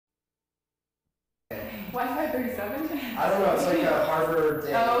Why 537? I don't know, it's like a Harvard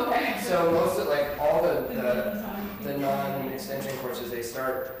thing. Oh, okay. So most of, like, all the non-extension courses, they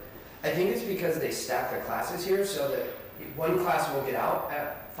start, I think it's because they stack the classes here, so that one class will get out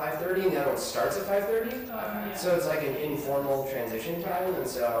at 5:30 and the other one starts at 5:30. Yeah. So it's like an informal transition time, and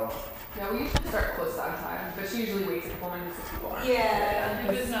so. Yeah, we usually start close on time, but she usually waits until 6 people are. Yeah.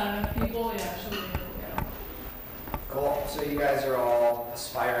 If it's not enough people, yeah, she'll be able, yeah. Cool. So you guys are all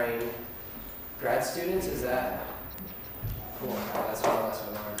aspiring grad students, is that? Cool. Oh, that's one less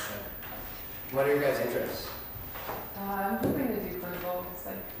one. What are your guys' interests? I'm hoping to do clinical,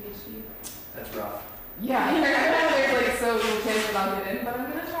 like PhD. That's rough. Yeah, I know there's like so little kids about it in, but I'm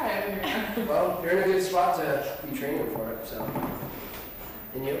gonna try it. Well, you're in a good spot to be training for it, so.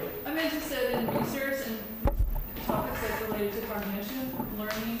 And you? I'm interested in research and topics like related to cognition,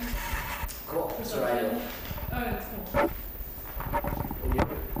 learning. Cool. That's what I do. Oh, that's cool. And you?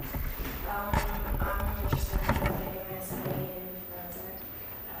 I'm interested in building my study in forensic.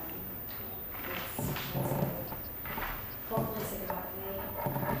 Hopefully psychopathy.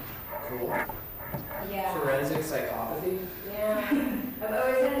 Cool. Yeah. Forensic psychopathy? Yeah. I've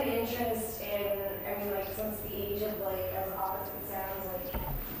always had an interest in, I mean, like, since the age of, like, as opposite sounds, like,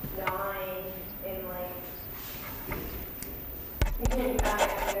 9, in, like, I know,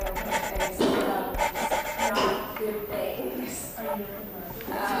 not good things.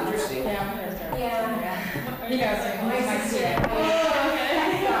 That's interesting. Yeah. You guys are My student.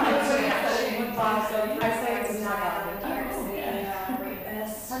 I say it's not rapist.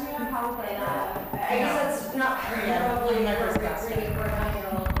 I guess that's not probably my first reading for a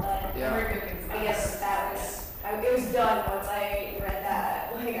 9-year-old, but I guess that was, it was done once I read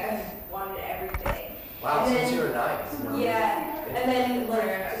that. Like, I wanted everything. Wow, And since then- you were 9. Yeah, and then like I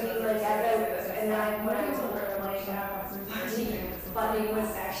mean like and then when I was older, like funding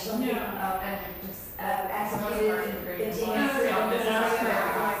was actually executed the day after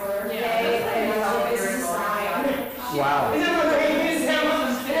my birthday. Like this is fine. Wow. And I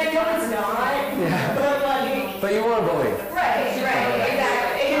know it's not. Yeah. But like. But you were a bully. Right, exactly.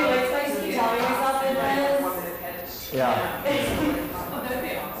 And like it's nice to keep telling myself it was. Yeah. Oh, that'd be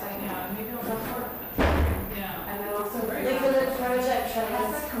awesome, yeah, maybe I'll go for it. Yeah. And then also Like for the project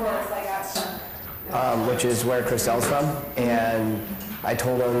course, I got some. Which is where Christelle's from, and I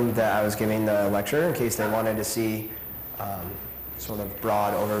told them that I was giving the lecture in case they wanted to see sort of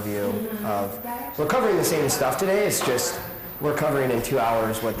broad overview of. We're covering the same stuff today. It's just we're covering in 2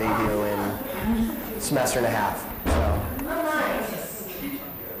 hours what they do in a semester and a half. So. Oh, nice.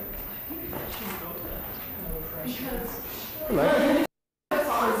 Right.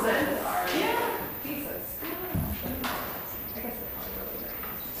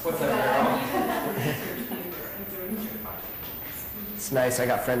 What's up, girl? It's nice. I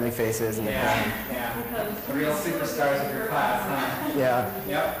got friendly faces in the crowd. Yeah. The real superstars of your class, huh? Yeah.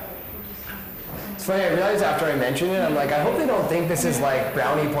 Yep. It's funny, I realized after I mentioned it, I'm like, I hope they don't think this is like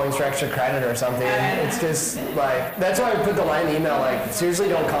brownie points for extra credit or something. It's just like, that's why I put the line in the email, like, seriously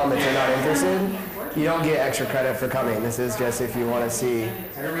don't come if you're not interested. You don't get extra credit for coming. This is just if you want to see.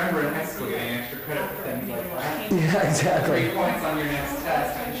 I remember in high school getting extra credit for things like that. Yeah, exactly. 3 points on your next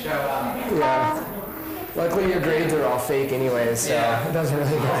test if you show up. Yeah. Luckily your grades are all fake anyways, so it doesn't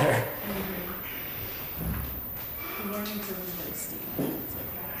really matter.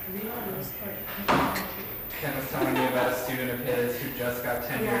 Ken was telling me about a student of his who just got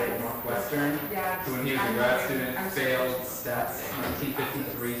tenured at Northwestern, who when he was a grad student failed stats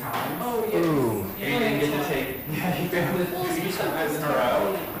 1953 times. Oh, yeah. Ooh. And he didn't get to take, he failed it 3 times in a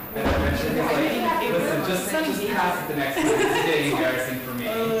row. And eventually he's like, listen, just pass it the next time. This is getting embarrassing for me.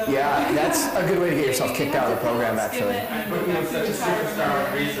 Yeah, that's a good way to get yourself kicked out of the program actually. I put him such a superstar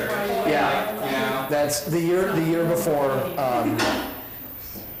of research. Yeah. You know? That's the year before,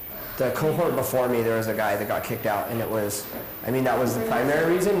 the cohort before me, there was a guy that got kicked out, and it was, I mean, that was the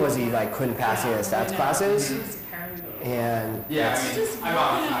primary reason, was he like couldn't pass any of the stats classes, and Yeah, I mean, I'm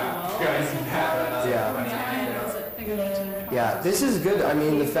obviously not going to that, yeah. Yeah, this is good. I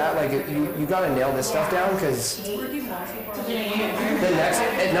mean, the fact, like, you got to nail this stuff down, because the next,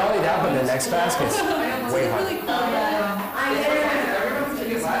 and not only that, but the next class gets way harder.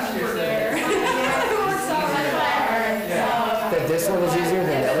 That this one is easier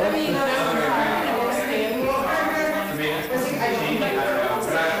than the other one?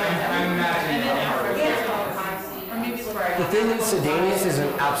 The thing with Sedanius is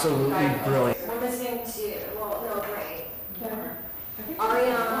an absolutely brilliant. We're listening to, well, no, great.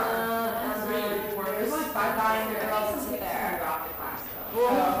 Ariana, and then there's like 5 girls there.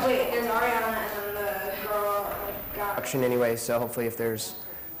 Well, wait, there's Ariana and then the girl, like, got. Anyway, so hopefully if there's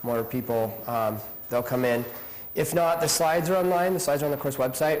more people, they'll come in. If not, the slides are online. The slides are on the course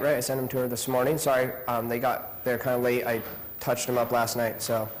website, right? I sent them to her this morning. Sorry, they got there kind of late. I touched them up last night,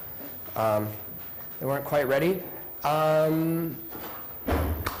 so they weren't quite ready.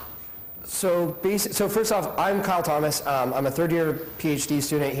 So first off, I'm Kyle Thomas. I'm a third-year PhD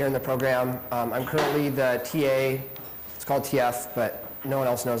student here in the program. I'm currently the TA. It's called TF, but no one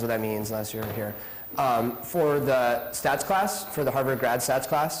else knows what that means unless you're here. For the stats class, for the Harvard grad stats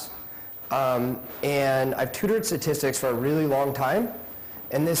class. And I've tutored statistics for a really long time.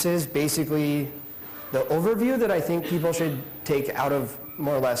 And this is basically the overview that I think people should take out of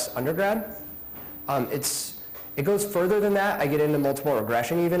more or less undergrad. It goes further than that. I get into multiple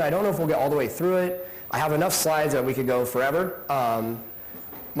regression even. I don't know if we'll get all the way through it. I have enough slides that we could go forever.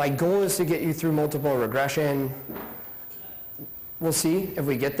 My goal is to get you through multiple regression. We'll see if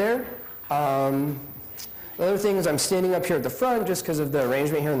we get there. The other thing is I'm standing up here at the front just because of the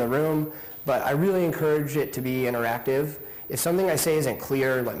arrangement here in the room, but I really encourage it to be interactive. If something I say isn't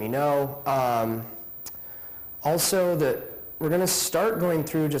clear, let me know. Also, we're going to start going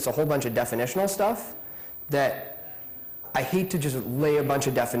through just a whole bunch of definitional stuff that I hate to just lay a bunch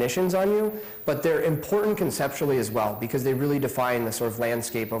of definitions on you, but they're important conceptually as well because they really define the sort of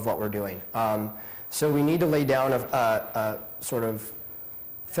landscape of what we're doing. So we need to lay down a sort of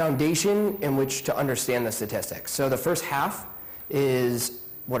foundation in which to understand the statistics. So the first half is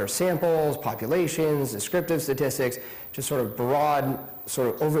what are samples, populations, descriptive statistics, just sort of broad sort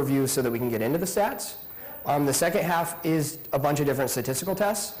of overview so that we can get into the stats. The second half is a bunch of different statistical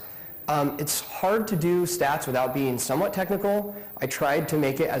tests. It's hard to do stats without being somewhat technical. I tried to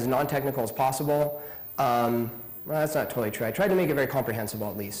make it as non-technical as possible. Well, that's not totally true. I tried to make it very comprehensible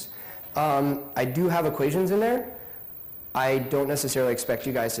at least. I do have equations in there. I don't necessarily expect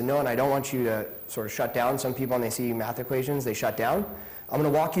you guys to know, and I don't want you to sort of shut down. Some people, when they see math equations, they shut down. I'm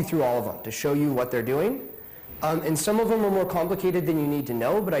going to walk you through all of them to show you what they're doing. And some of them are more complicated than you need to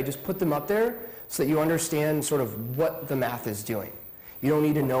know, but I just put them up there so that you understand sort of what the math is doing. You don't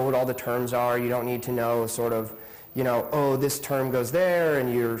need to know what all the terms are. You don't need to know sort of, you know, oh, this term goes there,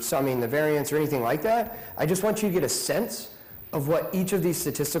 and you're summing the variance or anything like that. I just want you to get a sense of what each of these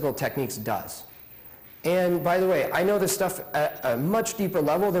statistical techniques does. And by the way, I know this stuff at a much deeper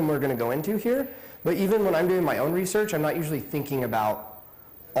level than we're going to go into here, but even when I'm doing my own research, I'm not usually thinking about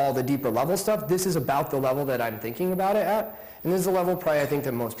all the deeper level stuff. This is about the level that I'm thinking about it at, and this is the level probably I think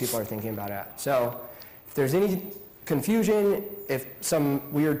that most people are thinking about it at. So if there's any confusion, if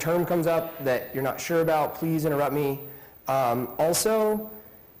some weird term comes up that you're not sure about, please interrupt me. Also,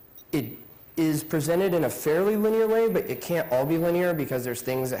 it is presented in a fairly linear way, but it can't all be linear because there's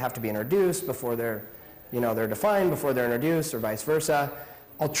things that have to be introduced before they're defined before they're introduced, or vice versa.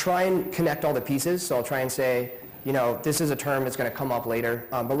 I'll try and connect all the pieces, so I'll try and say, you know, this is a term that's going to come up later,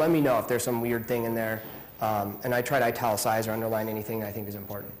 but let me know if there's some weird thing in there, and I try to italicize or underline anything I think is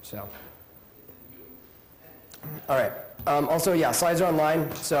important. So, all right. Also, yeah, slides are online,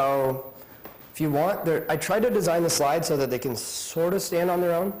 so if you want, I try to design the slides so that they can sort of stand on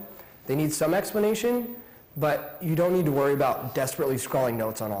their own. They need some explanation, but you don't need to worry about desperately scrawling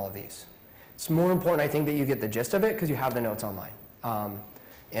notes on all of these. It's more important, I think, that you get the gist of it because you have the notes online.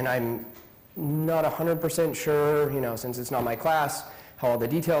 And I'm not 100% sure, you know, since it's not my class, how all the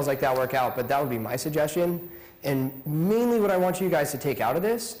details like that work out, but that would be my suggestion. And mainly what I want you guys to take out of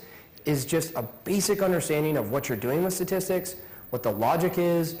this is just a basic understanding of what you're doing with statistics, what the logic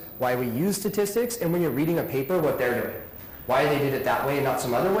is, why we use statistics, and when you're reading a paper, what they're doing. Why they did it that way and not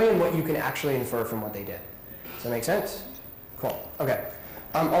some other way, and what you can actually infer from what they did. Does that make sense? Cool. Okay.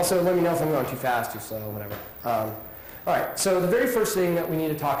 Also, let me know if I'm going too fast, too slow, whatever. All right, so the very first thing that we need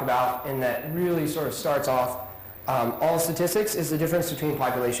to talk about, and that really sort of starts off all statistics, is the difference between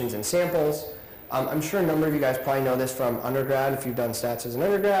populations and samples. I'm sure a number of you guys probably know this from undergrad, if you've done stats as an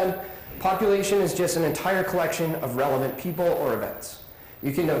undergrad. Population is just an entire collection of relevant people or events.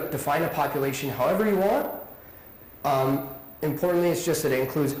 You can define a population however you want. Importantly, it's just that it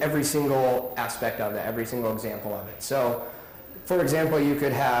includes every single aspect of it, every single example of it. So, for example, you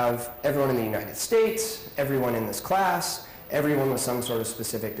could have everyone in the United States, everyone in this class, everyone with some sort of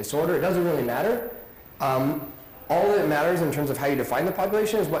specific disorder. It doesn't really matter. All that matters in terms of how you define the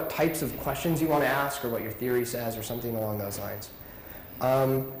population is what types of questions you want to ask or what your theory says or something along those lines.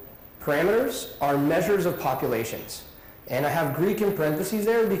 Parameters are measures of populations. And I have Greek in parentheses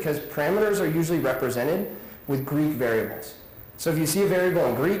there because parameters are usually represented with Greek variables. So if you see a variable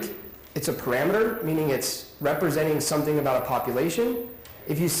in Greek, it's a parameter, meaning it's representing something about a population.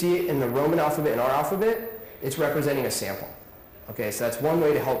 If you see it in the Roman alphabet and our alphabet, it's representing a sample. Okay, so that's one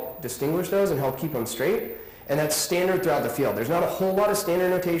way to help distinguish those and help keep them straight. And that's standard throughout the field. There's not a whole lot of standard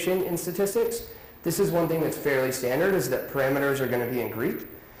notation in statistics. This is one thing that's fairly standard, is that parameters are going to be in Greek.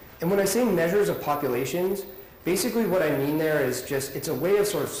 And when I say measures of populations, basically what I mean there is just, it's a way of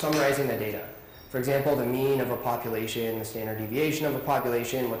sort of summarizing the data. For example, the mean of a population, the standard deviation of a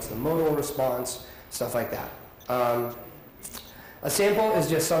population, what's the modal response, stuff like that. A sample is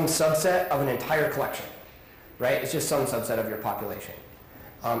just some subset of an entire collection, right? It's just some subset of your population.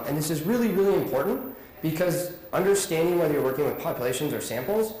 And this is really, really important because understanding whether you're working with populations or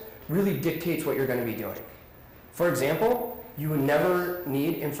samples really dictates what you're going to be doing. For example, you would never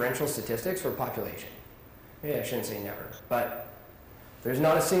need inferential statistics for population. Maybe I shouldn't say never, but there's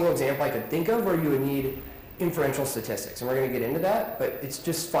not a single example I could think of where you would need inferential statistics. And we're going to get into that, but it's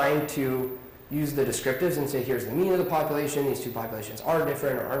just fine to use the descriptives and say, here's the mean of the population, these two populations are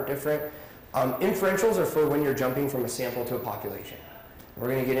different or aren't different. Inferentials are for when you're jumping from a sample to a population. We're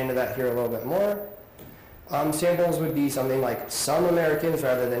going to get into that here a little bit more. Samples would be something like some Americans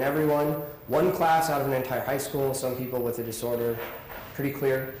rather than everyone, one class out of an entire high school, some people with a disorder. Pretty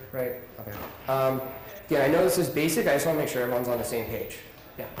clear, right? Okay. Again, I know this is basic, I just want to make sure everyone's on the same page.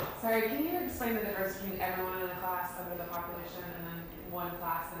 Yeah. Sorry, can you explain the difference between everyone in a class under the population and then one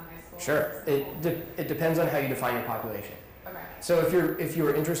class in high school? Sure. It depends on how you define your population. Okay. So if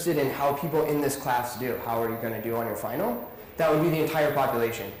you're interested in how people in this class do, how are you going to do on your final, that would be the entire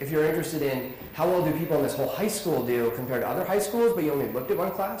population. If you're interested in how well do people in this whole high school do compared to other high schools, but you only looked at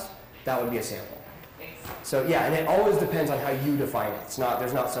one class, that would be a sample. Thanks. So yeah, and it always depends on how you define it.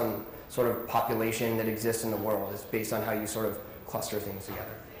 There's not some sort of population that exists in the world. It's based on how you sort of cluster things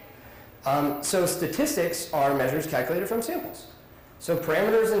together. So statistics are measures calculated from samples. So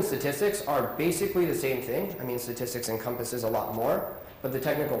parameters and statistics are basically the same thing. I mean, statistics encompasses a lot more, but the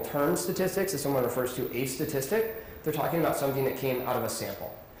technical term statistics, if someone refers to a statistic, they're talking about something that came out of a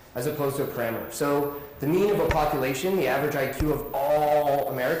sample, as opposed to a parameter. So the mean of a population, the average IQ of all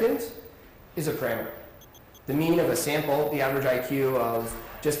Americans, is a parameter. The mean of a sample, the average IQ of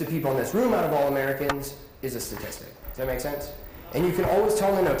just the people in this room out of all Americans, is a statistic. Does that make sense? And you can always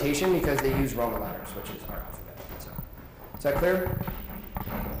tell the notation because they use Roman letters, which is our alphabet. So, is that clear?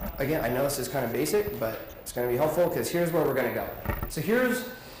 Again, I know this is kind of basic, but it's going to be helpful because here's where we're going to go. So here's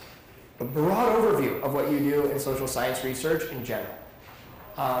a broad overview of what you do in social science research in general.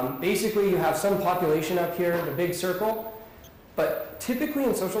 Basically, you have some population up here, the big circle, but typically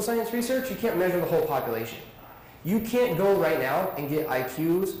in social science research, you can't measure the whole population. You can't go right now and get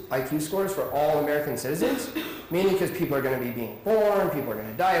IQ scores for all American citizens, mainly because people are going to be being born, people are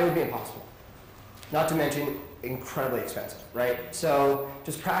going to die. It would be impossible. Not to mention incredibly expensive, right? So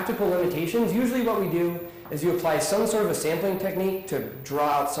just practical limitations. Usually what we do is you apply some sort of a sampling technique to draw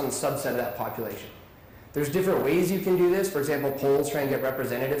out some subset of that population. There's different ways you can do this. For example, polls try and get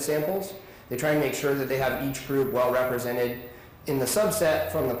representative samples. They try and make sure that they have each group well represented in the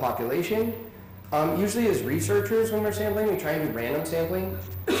subset from the population. Usually as researchers, when we're sampling, we try and do random sampling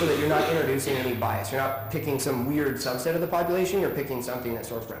so that you're not introducing any bias. You're not picking some weird subset of the population. You're picking something that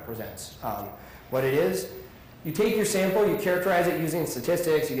sort of represents what it is. You take your sample, you characterize it using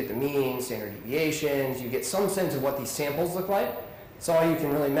statistics, you get the mean, standard deviations, you get some sense of what these samples look like. That's all you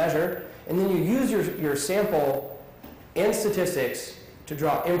can really measure. And then you use your sample and statistics to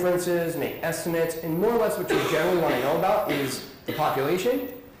draw inferences, make estimates, and more or less what you generally want to know about is the population.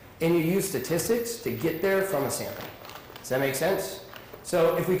 And you use statistics to get there from a sample. Does that make sense?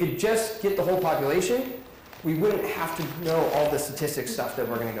 So if we could just get the whole population, we wouldn't have to know all the statistics stuff that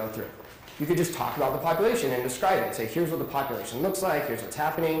we're going to go through. You could just talk about the population and describe it. Say, here's what the population looks like, here's what's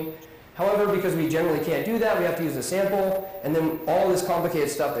happening. However, because we generally can't do that, we have to use a sample, and then all this complicated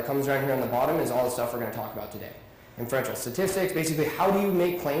stuff that comes around here on the bottom is all the stuff we're going to talk about today. Inferential statistics, basically how do you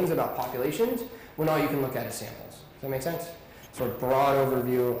make claims about populations when all you can look at is samples. Does that make sense? Sort of broad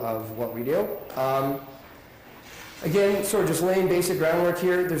overview of what we do. Again, sort of just laying basic groundwork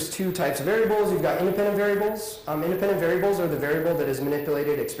here. There's two types of variables. You've got independent variables. Independent variables are the variable that is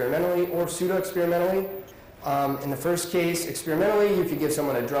manipulated experimentally or pseudo-experimentally. In the first case, experimentally, you could give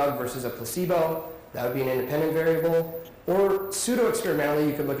someone a drug versus a placebo. That would be an independent variable. Or pseudo-experimentally,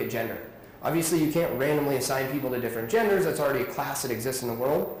 you could look at gender. Obviously, you can't randomly assign people to different genders. That's already a class that exists in the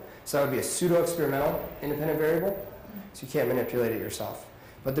world. So that would be a pseudo-experimental independent variable. So you can't manipulate it yourself.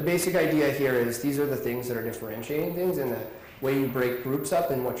 But the basic idea here is these are the things that are differentiating things and the way you break groups up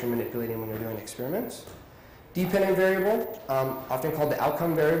and what you're manipulating when you're doing experiments. Dependent variable, often called the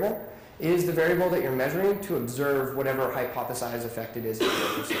outcome variable, is the variable that you're measuring to observe whatever hypothesized effect it is that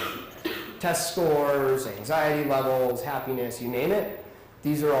you're pursuing. Test scores, anxiety levels, happiness, you name it.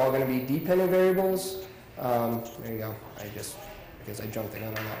 These are all going to be dependent variables. There you go. Because I jumped the gun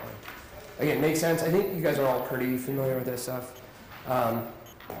on that one. Again, makes sense. I think you guys are all pretty familiar with this stuff.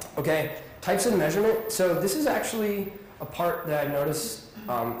 Okay, types of measurement. So this is actually a part that I've noticed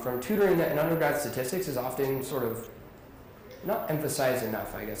from tutoring that in undergrad statistics is often sort of not emphasized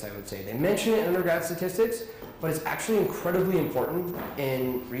enough, I guess I would say. They mention it in undergrad statistics, but it's actually incredibly important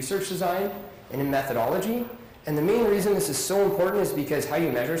in research design and in methodology. And the main reason this is so important is because how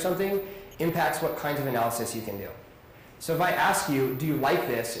you measure something impacts what kinds of analysis you can do. So if I ask you, do you like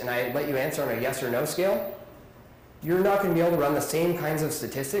this, and I let you answer on a yes or no scale, you're not going to be able to run the same kinds of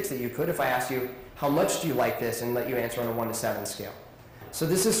statistics that you could if I asked you, how much do you like this, and let you answer on a 1 to 7 scale. So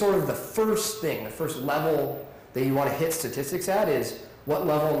this is sort of the first thing, the first level that you want to hit statistics at is, what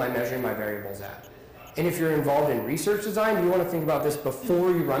level am I measuring my variables at? And if you're involved in research design, you want to think about this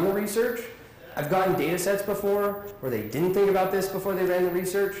before you run the research. I've gotten data sets before where they didn't think about this before they ran the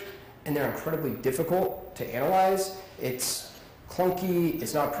research, and they're incredibly difficult to analyze. It's clunky,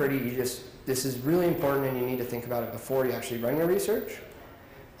 it's not pretty, this is really important and you need to think about it before you actually run your research.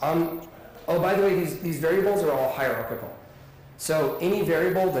 Oh, by the way, these variables are all hierarchical. So any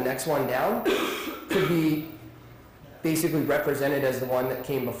variable, the next one down, could be basically represented as the one that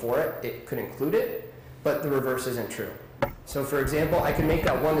came before it. It could include it, but the reverse isn't true. So for example, I could make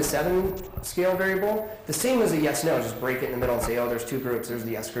that 1 to 7 scale variable the same as a yes-no, just break it in the middle and say, oh, there's two groups, there's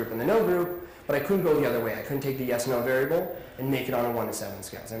the yes group and the no group, but I couldn't go the other way. I couldn't take the yes-no variable and make it on a 1 to 7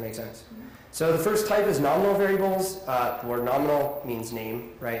 scale. Does that make sense? So the first type is nominal variables. The word nominal means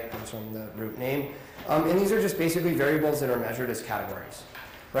name, right? Comes from the root name. And these are just basically variables that are measured as categories,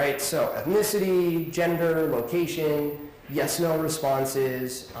 right? So ethnicity, gender, location, yes-no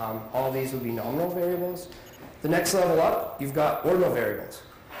responses, all of these would be nominal variables. The next level up, you've got ordinal variables.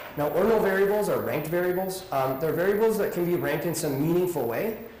 Now, ordinal variables are ranked variables. They're variables that can be ranked in some meaningful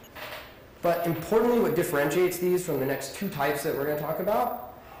way. But importantly, what differentiates these from the next two types that we're going to talk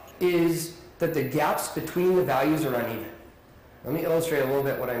about is that the gaps between the values are uneven. Let me illustrate a little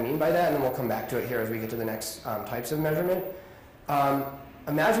bit what I mean by that, and then we'll come back to it here as we get to the next types of measurement.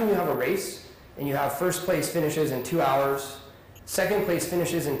 Imagine you have a race, and you have first place finishes in 2 hours, second place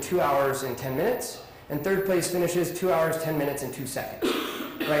finishes in 2 hours and 10 minutes, and third place finishes 2 hours, 10 minutes, and 2 seconds.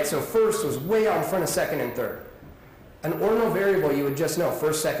 Right? So first was way out in front of second and third. An ordinal variable, you would just know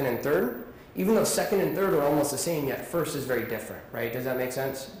first, second, and third. Even though second and third are almost the same, yet first is very different. Right? Does that make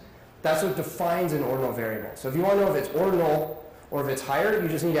sense? That's what defines an ordinal variable. So if you want to know if it's ordinal or if it's higher, you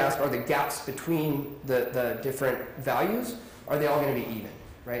just need to ask, are the gaps between the different values, are they all going to be even?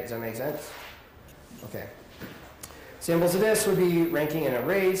 Right? Does that make sense? Okay. Examples of this would be ranking in a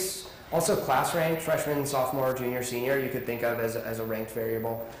race. Also class rank, freshman, sophomore, junior, senior, you could think of as a ranked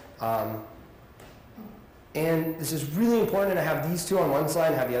variable. And this is really important to have these two on one slide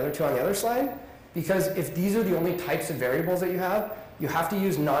and have the other two on the other slide, because if these are the only types of variables that you have to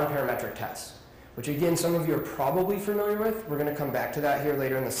use non-parametric tests, which again, some of you are probably familiar with. We're going to come back to that here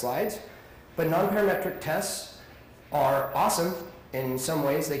later in the slides. But non-parametric tests are awesome in some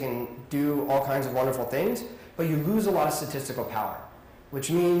ways. They can do all kinds of wonderful things, but you lose a lot of statistical power, which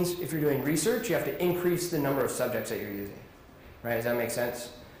means if you're doing research, you have to increase the number of subjects that you're using. Right? Does that make sense?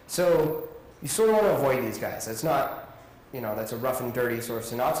 So you sort of want to avoid these guys. That's not, that's a rough and dirty sort of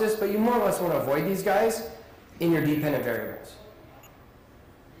synopsis, but you more or less want to avoid these guys in your dependent variables.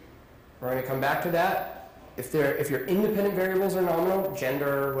 We're going to come back to that. If your independent variables are nominal,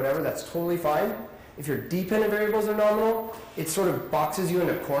 gender, whatever, that's totally fine. If your dependent variables are nominal, it sort of boxes you in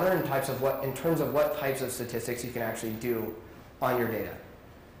a corner in terms of what types of statistics you can actually do on your data.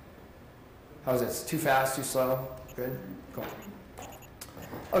 How's this? Too fast, too slow? Good? Cool.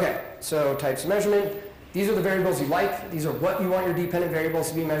 Okay, so types of measurement. These are the variables you like. These are what you want your dependent variables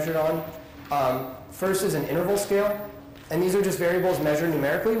to be measured on. First is an interval scale. And these are just variables measured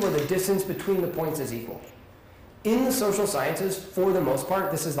numerically where the distance between the points is equal. In the social sciences, for the most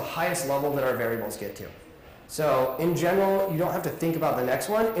part, this is the highest level that our variables get to. So in general, you don't have to think about the next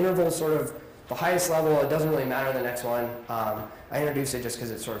one. Interval is sort of the highest level. It doesn't really matter the next one. I introduce it just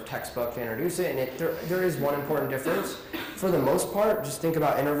because it's sort of textbook to introduce it. And there is one important difference. For the most part, just think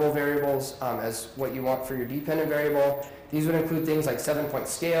about interval variables as what you want for your dependent variable. These would include things like 7-point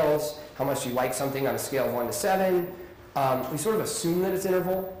scales, how much you like something on a scale of 1 to 7. We sort of assume that it's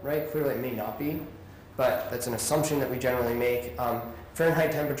interval, right? Clearly it may not be, but that's an assumption that we generally make.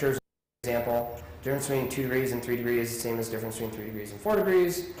 Fahrenheit temperatures, for example, difference between 2 degrees and 3 degrees is the same as difference between 3 degrees and 4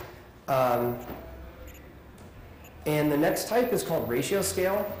 degrees. And the next type is called ratio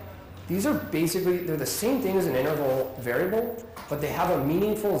scale. These are basically, they're the same thing as an interval variable, but they have a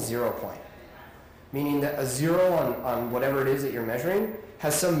meaningful 0 point, meaning that a 0 on whatever it is that you're measuring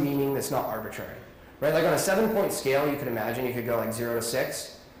has some meaning that's not arbitrary. Right, like on a 7-point scale, you could imagine you could go like 0 to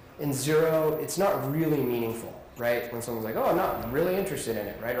 6. and 0, it's not really meaningful, right? When someone's like, oh, I'm not really interested in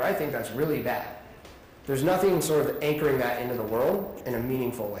it, right? Or I think that's really bad. There's nothing sort of anchoring that into the world in a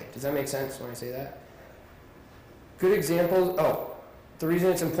meaningful way. Does that make sense when I say that? Good examples. Oh, the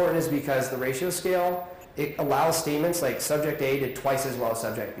reason it's important is because the ratio scale, it allows statements like subject A did twice as well as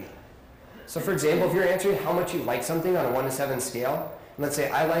subject B. So for example, if you're answering how much you like something on a 1 to 7 scale, and let's say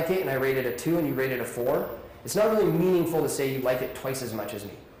I like it and I rate it a 2 and you rate it a 4, it's not really meaningful to say you like it twice as much as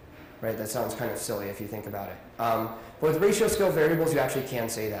me. Right? That sounds kind of silly if you think about it. But with ratio scale variables, you actually can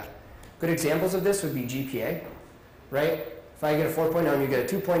say that. Good examples of this would be GPA, right? If I get a 4.0 and you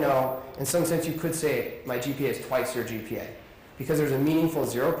get a 2.0, in some sense you could say my GPA is twice your GPA. Because there's a meaningful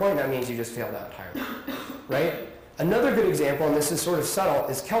 0 point, that means you just failed out entirely, right? Another good example, and this is sort of subtle,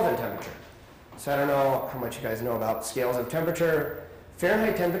 is Kelvin temperature. So I don't know how much you guys know about scales of temperature.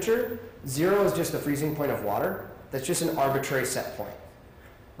 Fahrenheit temperature, 0 is just the freezing point of water. That's just an arbitrary set point,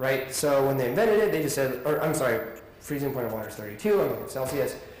 right? So when they invented it, they just said, or I'm sorry, freezing point of water is 32, I'm in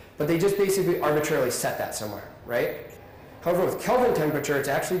Celsius. But they just basically arbitrarily set that somewhere, right? However, with Kelvin temperature, it's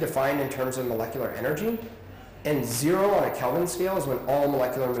actually defined in terms of molecular energy. And 0 on a Kelvin scale is when all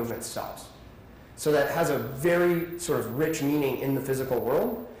molecular movement stops. So that has a very sort of rich meaning in the physical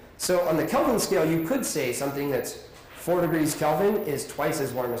world. So on the Kelvin scale, you could say something that's 4 degrees Kelvin is twice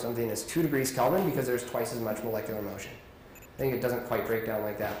as warm as something that's 2 degrees Kelvin because there's twice as much molecular motion. I think it doesn't quite break down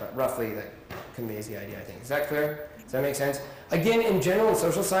like that, but roughly that conveys the idea, I think. Is that clear? Does that make sense? Again, in general, in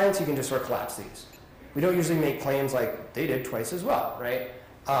social science, you can just sort of collapse these. We don't usually make claims like they did twice as well, right?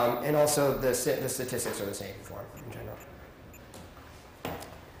 And also the statistics are the same form in general.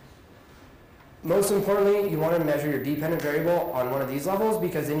 Most importantly, you want to measure your dependent variable on one of these levels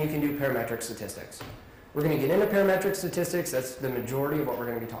because then you can do parametric statistics. We're going to get into parametric statistics. That's the majority of what we're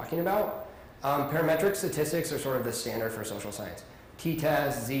going to be talking about. Parametric statistics are sort of the standard for social science.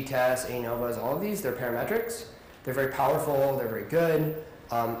 T-tests, Z-tests, ANOVAs, all of these, they're parametrics. They're very powerful, they're very good,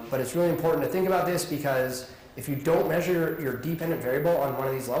 but it's really important to think about this because if you don't measure your dependent variable on one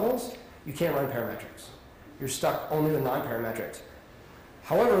of these levels, you can't run parametrics. You're stuck only with non-parametrics.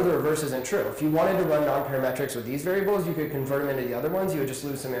 However, the reverse isn't true. If you wanted to run non-parametrics with these variables, you could convert them into the other ones, you would just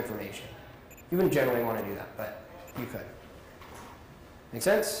lose some information. You wouldn't generally want to do that, but you could. Make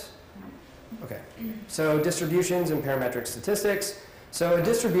sense? Okay. So distributions and parametric statistics. So a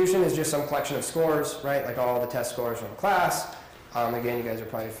distribution is just some collection of scores, right? Like all the test scores from a class. Again, you guys are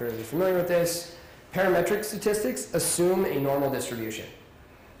probably fairly familiar with this. Parametric statistics assume a normal distribution,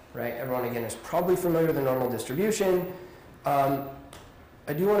 right? Everyone, again, is probably familiar with the normal distribution.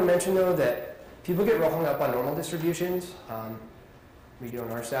 I do want to mention, though, that people get real hung up on normal distributions. We do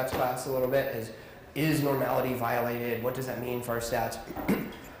in our stats class a little bit, is normality violated? What does that mean for our stats?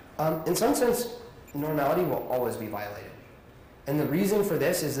 In some sense, normality will always be violated. And the reason for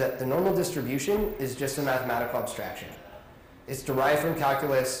this is that the normal distribution is just a mathematical abstraction. It's derived from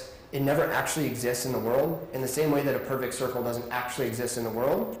calculus. It never actually exists in the world, in the same way that a perfect circle doesn't actually exist in the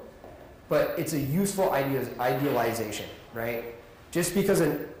world. But it's a useful idealization, right? Just because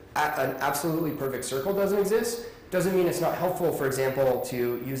an absolutely perfect circle doesn't exist doesn't mean it's not helpful, for example,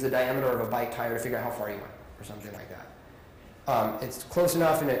 to use the diameter of a bike tire to figure out how far you went, or something like that. It's close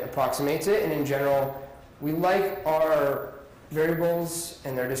enough and it approximates it, and in general, we like our variables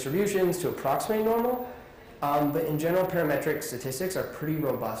and their distributions to approximate normal, but in general, parametric statistics are pretty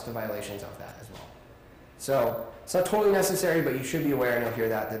robust to violations of that as well. So it's not totally necessary, but you should be aware, and you'll hear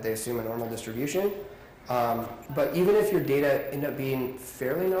that they assume a normal distribution. But even if your data end up being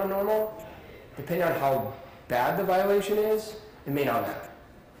fairly non-normal, depending on how bad the violation is, it may not matter.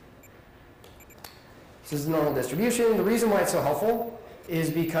 This is the normal distribution. The reason why it's so helpful is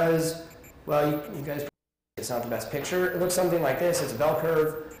because, well, you guys, it's not the best picture. It looks something like this. It's a bell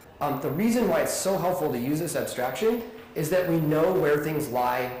curve. The reason why it's so helpful to use this abstraction is that we know where things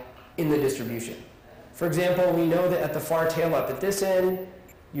lie in the distribution. For example, we know that at the far tail up at this end,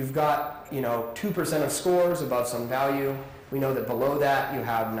 you've got 2% of scores above some value. We know that below that you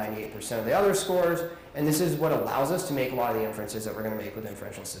have 98% of the other scores, and this is what allows us to make a lot of the inferences that we're going to make with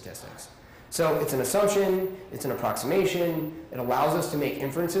inferential statistics. So it's an assumption, it's an approximation, it allows us to make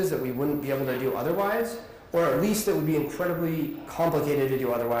inferences that we wouldn't be able to do otherwise, or at least that would be incredibly complicated to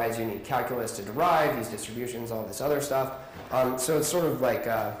do otherwise. You need calculus to derive these distributions, all this other stuff. So it's sort of like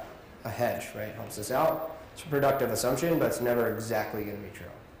a hedge, right? Helps us out. It's a productive assumption, but it's never exactly going to be true.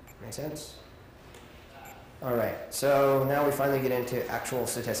 Make sense? All right, so now we finally get into actual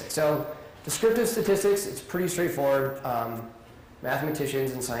statistics. So descriptive statistics, it's pretty straightforward.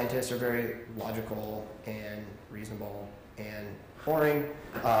 Mathematicians and scientists are very logical and reasonable and boring.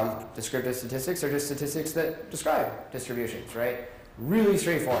 Descriptive statistics are just statistics that describe distributions, right? Really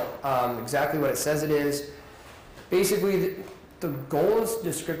straightforward. Exactly what it says it is. Basically, the goal of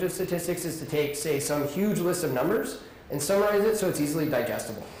descriptive statistics is to take, say, some huge list of numbers and summarize it so it's easily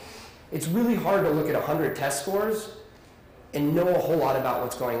digestible. It's really hard to look at 100 test scores and know a whole lot about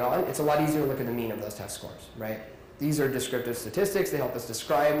what's going on. It's a lot easier to look at the mean of those test scores, right? These are descriptive statistics. They help us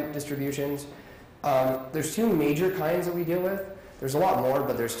describe distributions. There's two major kinds that we deal with. There's a lot more,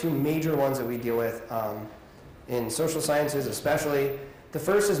 but there's two major ones that we deal with in social sciences especially. The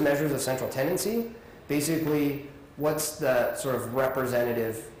first is measures of central tendency. Basically, what's the sort of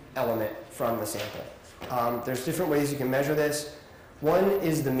representative element from the sample? There's different ways you can measure this. One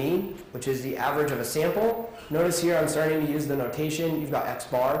is the mean, which is the average of a sample. Notice here I'm starting to use the notation. You've got x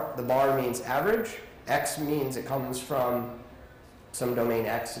bar. The bar means average. X means it comes from some domain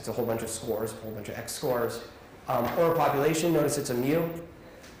x. It's a whole bunch of scores, a whole bunch of x scores. Or a population, notice it's a mu,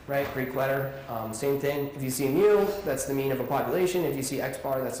 right? Greek letter, same thing. If you see mu, that's the mean of a population. If you see x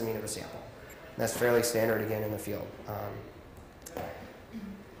bar, that's the mean of a sample. And that's fairly standard again in the field.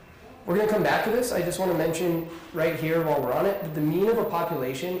 We're going to come back to this. I just want to mention right here while we're on it that the mean of a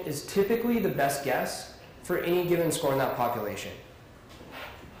population is typically the best guess for any given score in that population.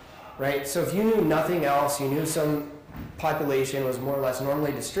 Right? So if you knew nothing else, you knew some population was more or less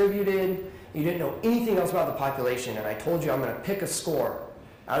normally distributed, you didn't know anything else about the population, and I told you I'm going to pick a score.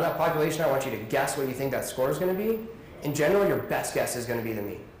 Out of that population, I want you to guess what you think that score is going to be. In general, your best guess is going to be the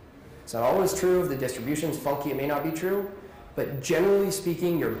mean. It's not always true. If the distribution's funky, it may not be true. But generally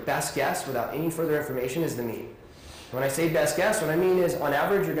speaking, your best guess without any further information is the mean. When I say best guess, what I mean is on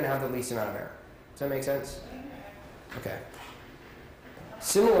average, you're going to have the least amount of error. Does that make sense? Okay.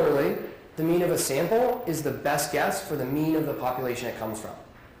 Similarly, the mean of a sample is the best guess for the mean of the population it comes from.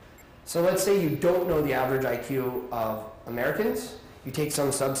 So let's say you don't know the average IQ of Americans. You take some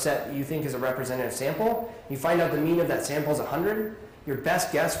subset you think is a representative sample. You find out the mean of that sample is 100. Your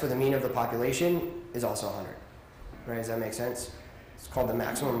best guess for the mean of the population is also 100. Right? Does that make sense? It's called the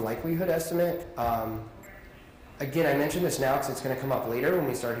maximum likelihood estimate. Again, I mentioned this now because it's going to come up later when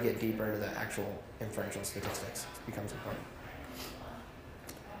we start to get deeper into the actual inferential statistics. It becomes important.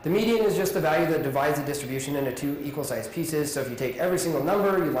 The median is just the value that divides the distribution into two equal-sized pieces. So if you take every single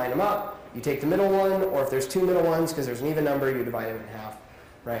number, you line them up, you take the middle one, or if there's two middle ones, because there's an even number, you divide them in half.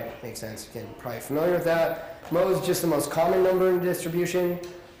 Right? Makes sense. Again, probably familiar with that. Mo is just the most common number in distribution.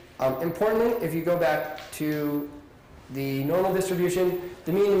 Importantly, if you go back to the normal distribution,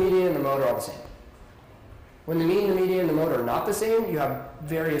 the mean, the median, and the mode are all the same. When the mean, the median, and the mode are not the same, you have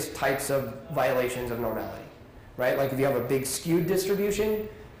various types of violations of normality. Right? Like if you have a big skewed distribution,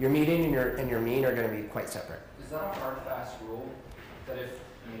 your median and your mean are going to be quite separate. Is that a hard, fast rule? That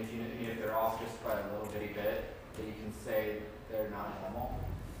if they're off just by a little bitty bit, that you can say they're not normal?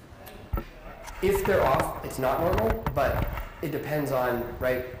 If they're off, it's not normal, but it depends on,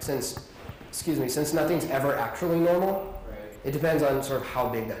 right, since nothing's ever actually normal, right, it depends on sort of how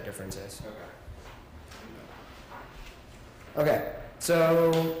big that difference is. Okay,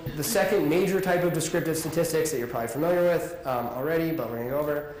 so the second major type of descriptive statistics that you're probably familiar with already, but we're going to go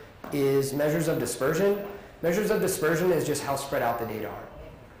over, is measures of dispersion. Measures of dispersion is just how spread out the data are,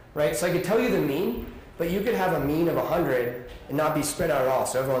 right? So I could tell you the mean, but you could have a mean of 100 and not be spread out at all.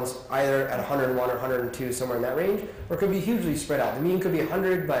 So everyone's either at 101 or 102, somewhere in that range, or it could be hugely spread out. The mean could be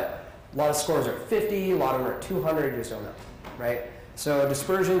 100, but a lot of scores are at 50, a lot of them are at 200, you just don't know, right? So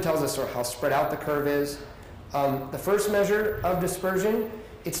dispersion tells us sort of how spread out the curve is. The first measure of dispersion,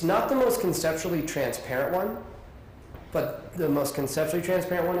 it's not the most conceptually transparent one, but the most conceptually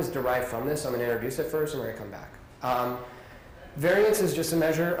transparent one is derived from this. I'm going to introduce it first and we're going to come back. Variance is just a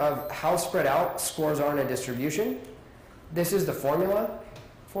measure of how spread out scores are in a distribution. This is the formula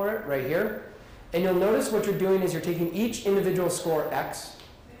for it right here. And you'll notice what you're doing is you're taking each individual score x,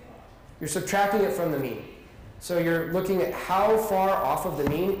 you're subtracting it from the mean. So you're looking at how far off of the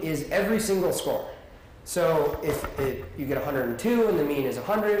mean is every single score. So if you get 102 and the mean is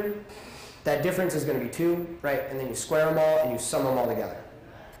 100, that difference is going to be 2, right? And then you square them all and you sum them all together,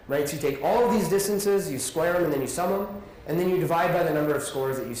 right? So you take all of these distances, you square them, and then you sum them, and then you divide by the number of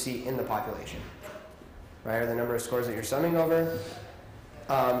scores that you see in the population, right? Or the number of scores that you're summing over.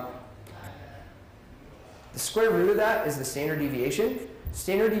 The square root of that is the standard deviation.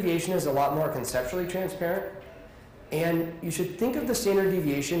 Standard deviation is a lot more conceptually transparent. And you should think of the standard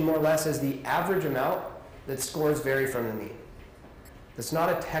deviation more or less as the average amount that scores vary from the mean. That's not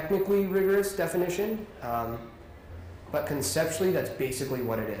a technically rigorous definition, but conceptually that's basically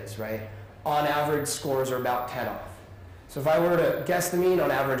what it is, right? On average, scores are about 10 off. So if I were to guess the mean,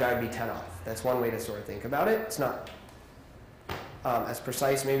 on average, I'd be 10 off. That's one way to sort of think about it. It's not as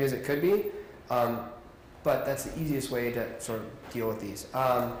precise maybe as it could be. but that's the easiest way to sort of deal with these.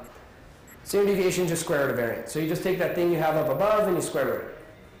 Standard deviation, just square root of variance. So you just take that thing you have up above and you square root it,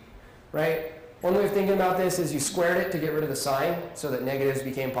 right? One way of thinking about this is you squared it to get rid of the sign so that negatives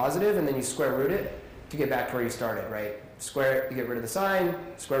became positive, and then you square root it to get back to where you started, right? Square it, you get rid of the sign,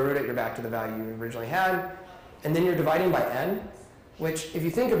 square root it, you're back to the value you originally had. And then you're dividing by n, which if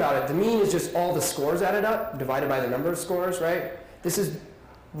you think about it, the mean is just all the scores added up divided by the number of scores, right? This is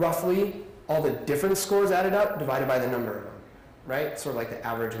roughly all the different scores added up divided by the number of them, right? Sort of like the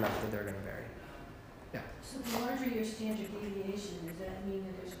average amount that they're going to vary. Yeah? So the larger your standard deviation, does that mean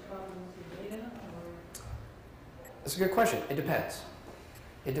that there's a problem with your data? Or? That's a good question. It depends.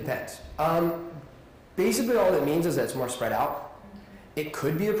 It depends. Basically, all it means is that it's more spread out. It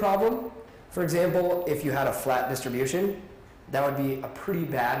could be a problem. For example, if you had a flat distribution, that would be a pretty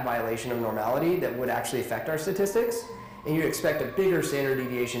bad violation of normality that would actually affect our statistics. And you'd expect a bigger standard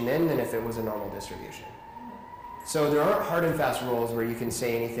deviation then than if it was a normal distribution. So there aren't hard and fast rules where you can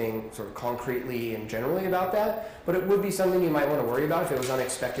say anything sort of concretely and generally about that, but it would be something you might want to worry about if it was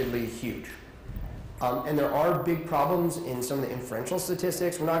unexpectedly huge. And there are big problems in some of the inferential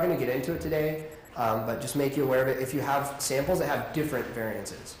statistics. We're not going to get into it today, but just make you aware of it. If you have samples that have different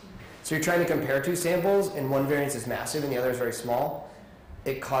variances, so you're trying to compare two samples and one variance is massive and the other is very small,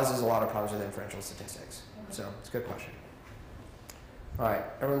 it causes a lot of problems with inferential statistics. So it's a good question. All right,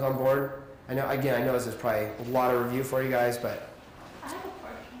 everyone's on board? I know this is probably a lot of review for you guys, but I have a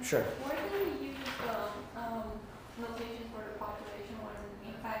question. Sure. Why do we use notation for the population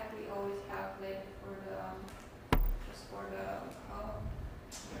when in fact we always calculate for the just for the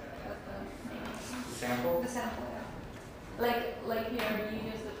Sample? the sample? Yeah. Like here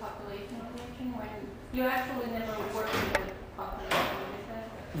you use the population notation when you actually never work with the population.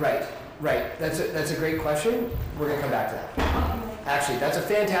 Is that? Right. That's a great question. We're going to come back to that. Actually, that's a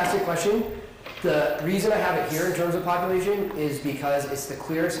fantastic question. The reason I have it here in terms of population is because it's the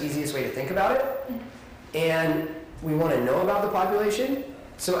clearest, easiest way to think about it. And we want to know about the population.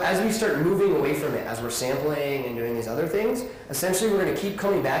 So as we start moving away from it, as we're sampling and doing these other things, essentially we're going to keep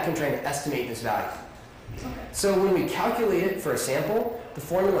coming back and trying to estimate this value. So when we calculate it for a sample, the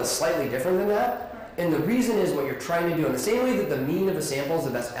formula is slightly different than that. And the reason is what you're trying to do. In the same way that the mean of a sample is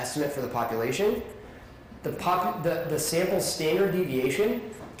the best estimate for the population, the sample standard deviation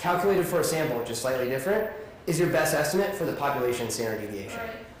calculated for a sample, which is slightly different, is your best estimate for the population standard deviation. Right.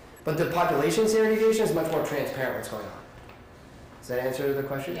 But the population standard deviation is much more transparent what's going on. Does that answer the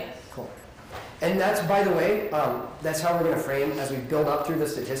question? Yes. Cool. And that's, by the way, that's how we're going to frame as we build up through the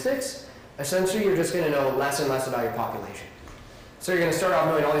statistics. Essentially, you're just going to know less and less about your population. So you're going to start off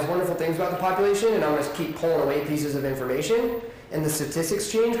knowing all these wonderful things about the population, and I'm going to keep pulling away pieces of information, and the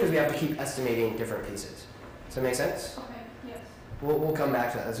statistics change because we have to keep estimating different pieces. Does that make sense? Okay. Yes. We'll come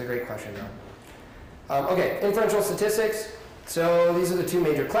back to that. That's a great question, though. Okay, inferential statistics. So these are the two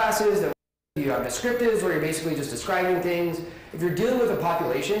major classes. That you have descriptives, where you're basically just describing things. If you're dealing with a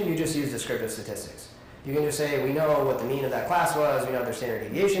population, you just use descriptive statistics. You can just say, we know what the mean of that class was, we know what their standard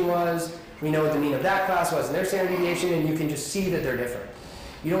deviation was, we know what the mean of that class was and their standard deviation, and you can just see that they're different.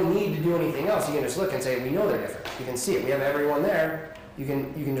 You don't need to do anything else. You can just look and say, we know they're different. You can see it. We have everyone there. You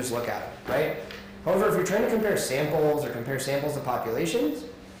can just look at it, right? However, if you're trying to compare samples or compare samples to populations,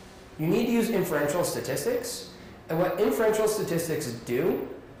 you need to use inferential statistics. And what inferential statistics do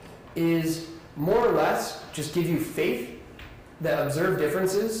is more or less just give you faith that observed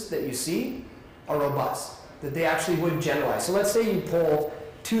differences that you see are robust, that they actually would generalize. So let's say you pull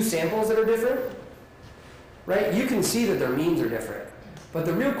two samples that are different, right? You can see that their means are different. But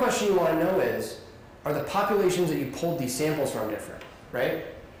the real question you want to know is, are the populations that you pulled these samples from different, right?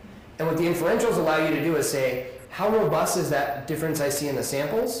 And what the inferentials allow you to do is say, how robust is that difference I see in the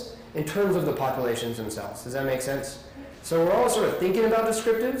samples in terms of the populations themselves? Does that make sense? So we're all sort of thinking about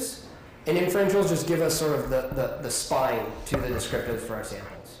descriptives, and inferentials just give us sort of the spine to the descriptives for our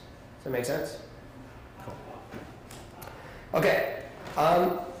samples. Does that make sense? Cool. Okay.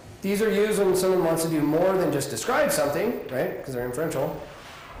 These are used when someone wants to do more than just describe something, right? Because they're inferential.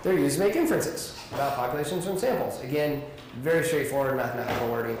 They're used to make inferences about populations from samples. Again, very straightforward mathematical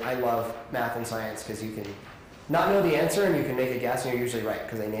wording. I love math and science because you can not know the answer and you can make a guess and you're usually right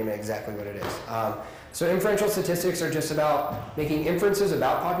because they name it exactly what it is. So inferential statistics are just about making inferences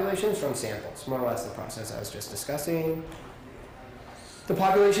about populations from samples. More or less the process I was just discussing. The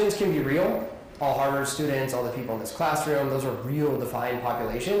populations can be real. All Harvard students, all the people in this classroom, those are real defined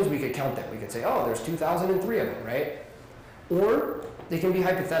populations. We could count them. We could say, oh, there's 2,003 of them, right? Or they can be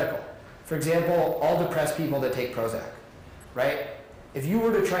hypothetical. For example, all depressed people that take Prozac, right? If you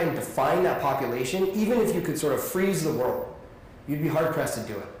were to try and define that population, even if you could sort of freeze the world, you'd be hard-pressed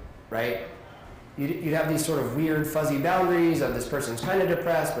to do it, right? you'd have these sort of weird fuzzy boundaries of this person's kind of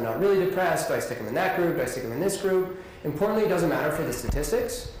depressed but not really depressed. Do I stick them in that group? Do I stick them in this group? Importantly, it doesn't matter for the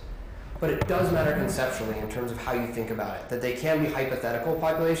statistics, but it does matter conceptually in terms of how you think about it. That they can be hypothetical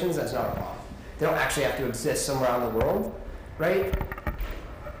populations, that's not a problem. They don't actually have to exist somewhere out in the world, right?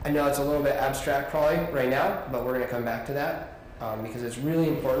 I know it's a little bit abstract probably right now, but we're going to come back to that because it's really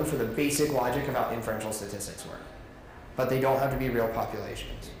important for the basic logic of how inferential statistics work. But they don't have to be real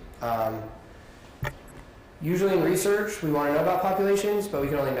populations. Usually in research, we want to know about populations, but we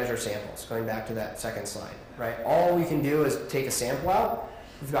can only measure samples, going back to that second slide, right? All we can do is take a sample out.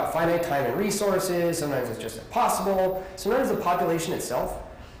 We've got finite time and resources. Sometimes it's just impossible. Sometimes the population itself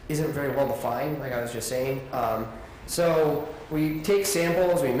isn't very well defined, like I was just saying. So we take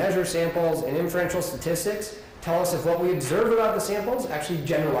samples, we measure samples, and inferential statistics tell us if what we observe about the samples actually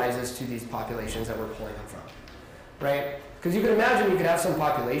generalizes to these populations that we're pulling them from, right? Because you could imagine you could have some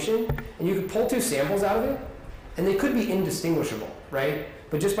population, and you could pull two samples out of it, and they could be indistinguishable, right?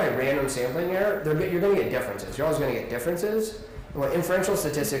 But just by random sampling error, you're going to get differences. You're always going to get differences. And what inferential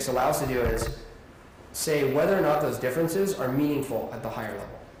statistics allows us to do is say whether or not those differences are meaningful at the higher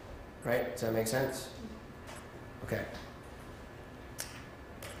level, right? Does that make sense? Okay.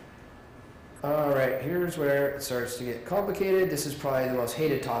 All right, here's where it starts to get complicated. This is probably the most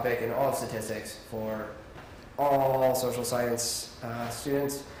hated topic in all of statistics for all social science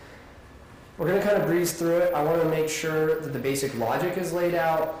students. We're going to kind of breeze through it. I want to make sure that the basic logic is laid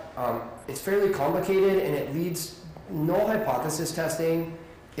out. It's fairly complicated, and it leads, null hypothesis testing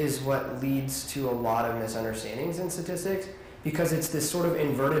is what leads to a lot of misunderstandings in statistics because it's this sort of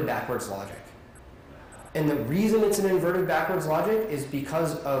inverted backwards logic. And the reason it's an inverted backwards logic is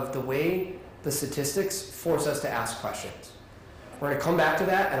because of the way the statistics force us to ask questions. We're going to come back to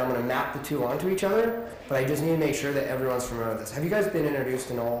that, and I'm going to map the two onto each other, but I just need to make sure that everyone's familiar with this. Have you guys been introduced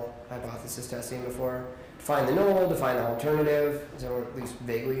to null hypothesis testing before? Define the null, define the alternative. Is everyone at least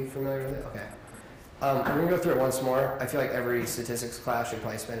vaguely familiar with it? Okay. I'm going to go through it once more. I feel like every statistics class should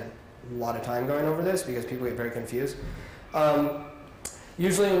probably spend a lot of time going over this because people get very confused.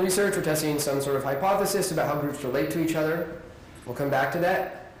 Usually in research, we're testing some sort of hypothesis about how groups relate to each other. We'll come back to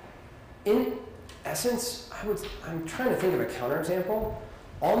that. In essence, I'm trying to think of a counterexample.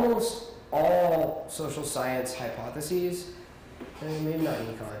 Almost all social science hypotheses, maybe not in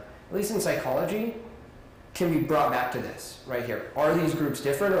econ, at least in psychology, can be brought back to this right here. Are these groups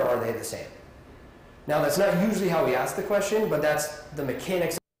different or are they the same? Now, that's not usually how we ask the question, but that's the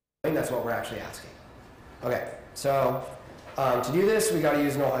mechanics of it. That's what we're actually asking. Okay, so to do this, we got to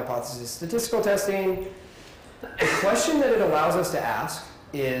use null hypothesis statistical testing. The question that it allows us to ask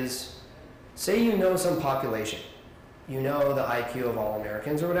is, say you know some population. You know the IQ of all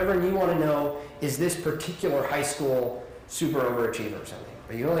Americans or whatever, and you want to know, is this particular high school super overachiever or something?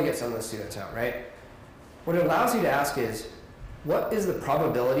 But you only get some of the students out, right? What it allows you to ask is, what is the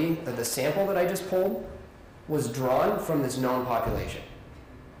probability that the sample that I just pulled was drawn from this known population?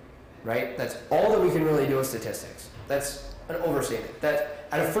 Right? That's all that we can really do with statistics. That's an overstatement. That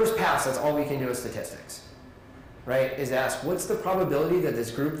at a first pass, that's all we can do with statistics. Right? Is ask, what's the probability that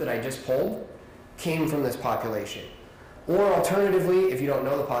this group that I just pulled came from this population? Or alternatively, if you don't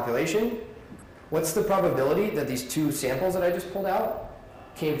know the population, what's the probability that these two samples that I just pulled out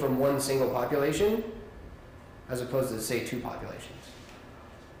came from one single population as opposed to, say, two populations?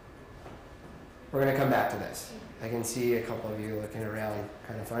 We're going to come back to this. I can see a couple of you looking around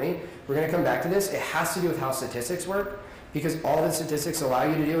kind of funny. We're going to come back to this. It has to do with how statistics work because all the statistics allow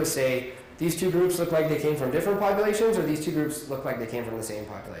you to do is say, these two groups look like they came from different populations or these two groups look like they came from the same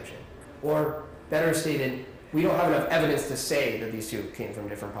population. Or better stated, we don't have enough evidence to say that these two came from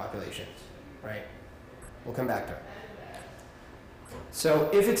different populations, right? We'll come back to it. So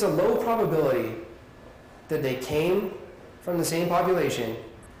if it's a low probability that they came from the same population,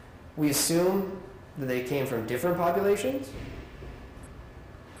 we assume that they came from different populations,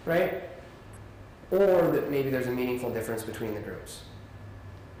 right? Or that maybe there's a meaningful difference between the groups.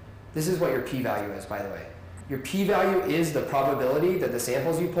 This is what your p-value is, by the way. Your p-value is the probability that the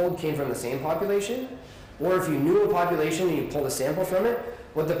samples you pulled came from the same population, or if you knew a population and you pulled a sample from it,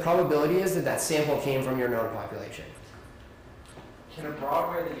 what the probability is that that sample came from your known population. Can a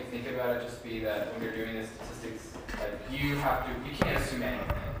broad way that you think about it just be that when you're doing this statistics, like you can't assume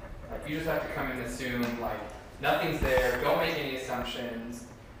anything. Like you just have to come in and assume like nothing's there, don't make any assumptions,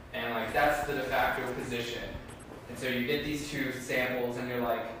 and like that's the de facto position. And so you get these two samples and you're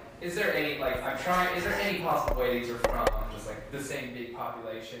like, is there any possible way these are from just like the same big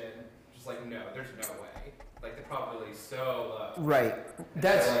population? Just like, no, there's no way. like the probability is so low. Right.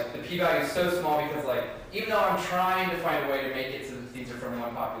 That's So, like the p-value is so small because like even though I'm trying to find a way to make it so that these are from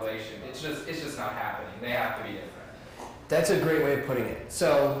one population, it's just not happening. They have to be different. That's a great way of putting it.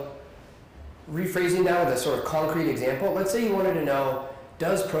 So rephrasing that with a sort of concrete example, let's say you wanted to know,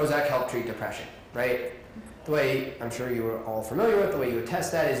 does Prozac help treat depression, right? The way I'm sure you were all familiar with, the way you would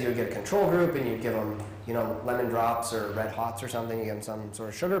test that is you would get a control group and you'd give them, you know, lemon drops or red hots or something, you give them some sort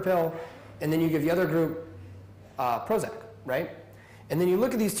of sugar pill, and then you give the other group Prozac, right? And then you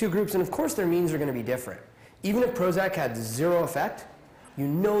look at these two groups and of course their means are going to be different. Even if Prozac had zero effect, you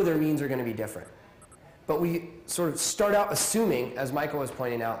know their means are going to be different. But we sort of start out assuming, as Michael was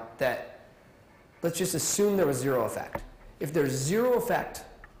pointing out, that let's just assume there was zero effect. If there's zero effect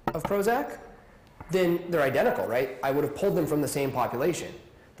of Prozac, then they're identical, right? I would have pulled them from the same population,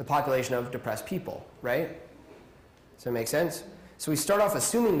 the population of depressed people, right? Does that make sense? So we start off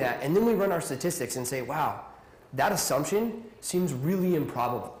assuming that, and then we run our statistics and say, wow, that assumption seems really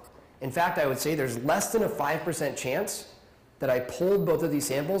improbable. In fact, I would say there's less than a 5% chance that I pulled both of these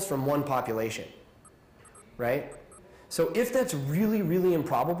samples from one population, right? So if that's really, really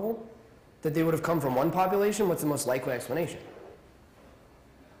improbable that they would have come from one population, what's the most likely explanation?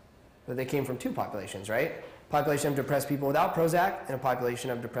 That they came from two populations, right? Population of depressed people without Prozac and a population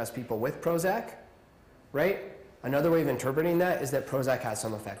of depressed people with Prozac, right? Another way of interpreting that is that Prozac has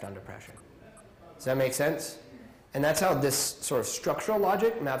some effect on depression. Does that make sense? And that's how this sort of structural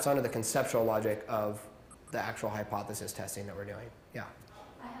logic maps onto the conceptual logic of the actual hypothesis testing that we're doing. Yeah.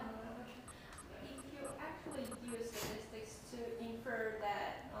 I have another question. If you actually use statistics to infer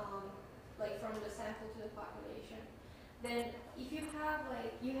that, like from the sample to the population, then if you have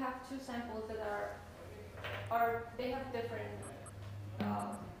like you have two samples that they have different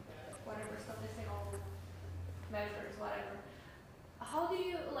whatever statistical measures, whatever. How do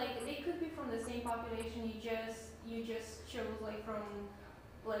you like? They could be from the same population. You just chose like from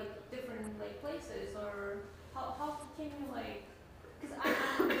like different like places, or how can you like? Because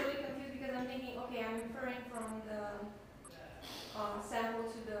I'm really confused because I'm thinking, okay, I'm inferring from the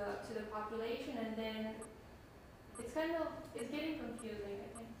sample to the population, and then it's getting confusing,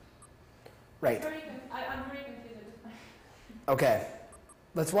 I think. Right. I'm very confused at this point. Okay.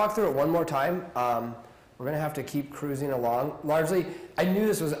 Let's walk through it one more time. We're going to have to keep cruising along. Largely, I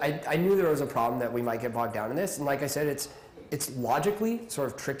knew there was a problem that we might get bogged down in this. And like I said, it's logically sort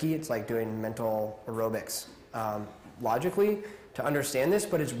of tricky. It's like doing mental aerobics logically to understand this.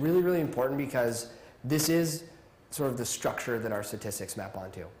 But it's really, really important because this is sort of the structure that our statistics map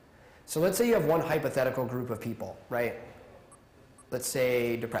onto. So let's say you have one hypothetical group of people, right? Let's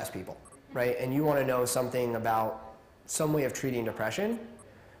say depressed people, right? And you want to know something about some way of treating depression,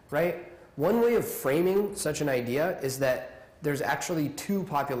 right? One way of framing such an idea is that there's actually two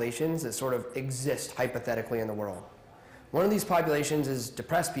populations that sort of exist hypothetically in the world. One of these populations is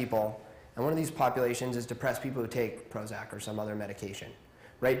depressed people, and one of these populations is depressed people who take Prozac or some other medication,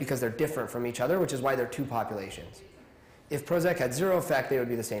 right? Because they're different from each other, which is why they're two populations. If Prozac had zero effect, they would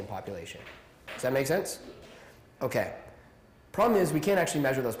be the same population. Does that make sense? Okay. Problem is, we can't actually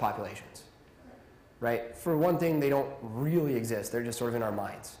measure those populations, right? For one thing, they don't really exist. They're just sort of in our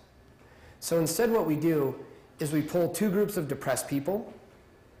minds. So instead what we do is we pull two groups of depressed people.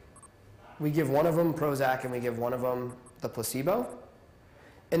 We give one of them Prozac and we give one of them the placebo.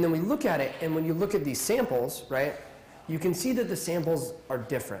 And then we look at it, and when you look at these samples, right, you can see that the samples are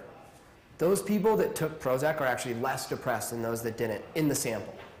different. Those people that took Prozac are actually less depressed than those that didn't in the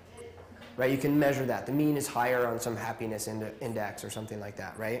sample, right? You can measure that. The mean is higher on some happiness index or something like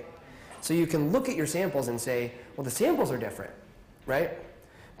that, right? So you can look at your samples and say, well, the samples are different, right?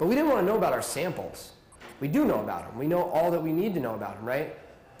 But we didn't want to know about our samples. We do know about them. We know all that we need to know about them, right?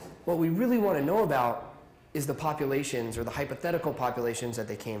 What we really want to know about is the populations or the hypothetical populations that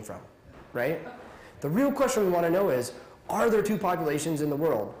they came from, right? The real question we want to know is, are there two populations in the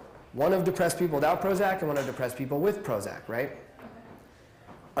world? One of depressed people without Prozac and one of depressed people with Prozac, right?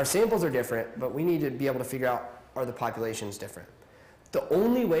 Our samples are different, but we need to be able to figure out, are the populations different? The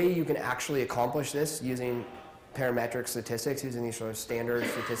only way you can actually accomplish this using parametric statistics, using these sort of standard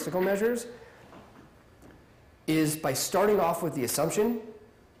statistical measures, is by starting off with the assumption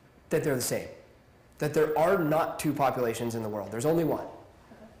that they're the same, that there are not two populations in the world. There's only one.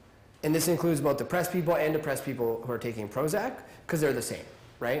 And this includes both depressed people and depressed people who are taking Prozac, because they're the same,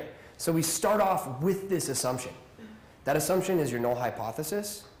 right? So we start off with this assumption. That assumption is your null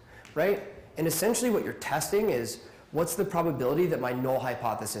hypothesis, right? And essentially what you're testing is, what's the probability that my null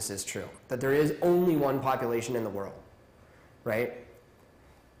hypothesis is true? That there is only one population in the world, right?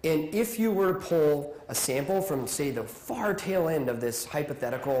 And if you were to pull a sample from, say, the far tail end of this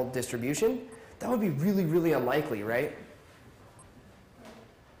hypothetical distribution, that would be really, really unlikely, right?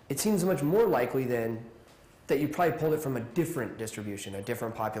 It seems much more likely then that you probably pulled it from a different distribution, a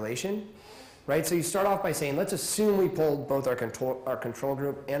different population, right? So you start off by saying, let's assume we pulled both our control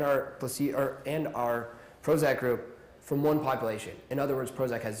group and our placebo and our Prozac group from one population. In other words,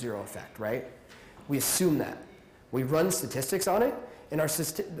 Prozac has 0 effect, right? We assume that. We run statistics on it, and our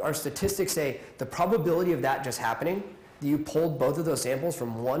statistics say the probability of that just happening, that you pulled both of those samples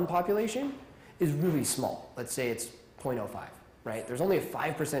from one population, is really small. Let's say it's 0.05, right? There's only a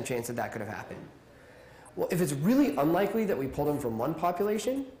 5% chance that that could have happened. Well, if it's really unlikely that we pulled them from one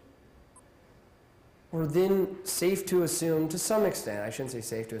population, we're then safe to assume, to some extent, I shouldn't say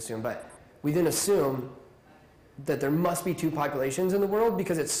safe to assume, but we then assume that there must be 2 populations in the world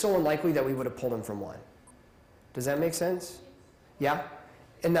because it's so unlikely that we would have pulled them from one. Does that make sense? Yeah?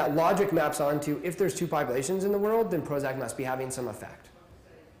 And that logic maps onto, if there's 2 populations in the world, then Prozac must be having some effect.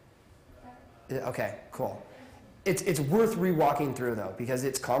 Okay, cool. It's worth rewalking through though, because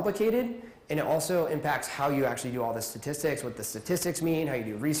it's complicated, and it also impacts how you actually do all the statistics, what the statistics mean, how you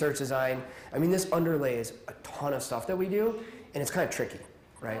do research design. I mean, this underlays a ton of stuff that we do, and it's kind of tricky,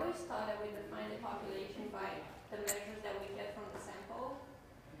 right? I always thought that we define the population by the measures that we get from the sample.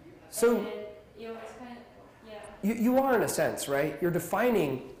 So, and it's kind of, yeah. You are in a sense, right? You're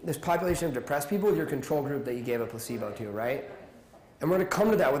defining this population of depressed people with your control group that you gave a placebo to, right? And we're going to come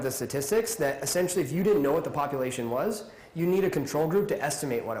to that with the statistics, that essentially if you didn't know what the population was, you need a control group to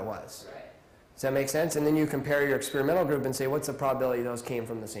estimate what it was. Right. Does that make sense? And then you compare your experimental group and say, what's the probability those came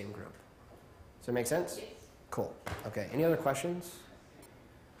from the same group? Does that make sense? Yes. Cool. Okay, any other questions?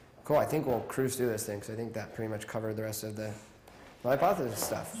 Cool, I think we'll cruise through this thing, because I think that pretty much covered the rest of the hypothesis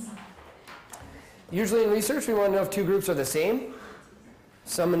stuff. Usually in research, we want to know if 2 groups are the same.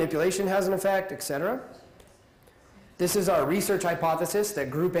 Some manipulation has an effect, etc. This is our research hypothesis that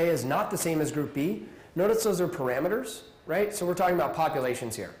group A is not the same as group B. Notice those are parameters, right? So we're talking about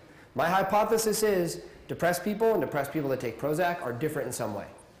populations here. My hypothesis is depressed people and depressed people that take Prozac are different in some way.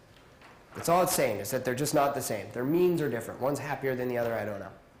 That's all it's saying, is that they're just not the same. Their means are different. One's happier than the other, I don't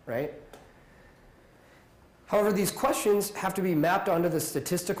know, right? However, these questions have to be mapped onto the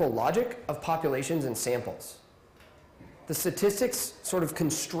statistical logic of populations and samples. The statistics sort of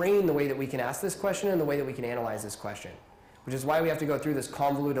constrain the way that we can ask this question and the way that we can analyze this question, which is why we have to go through this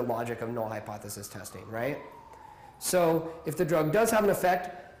convoluted logic of null hypothesis testing, right? So if the drug does have an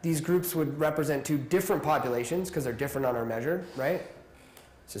effect, these groups would represent 2 different populations because they're different on our measure, right?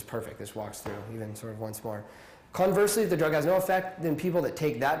 This is perfect. This walks through even sort of once more. Conversely, if the drug has no effect, then people that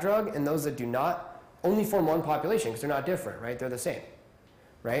take that drug and those that do not only form one population because they're not different, right? They're the same,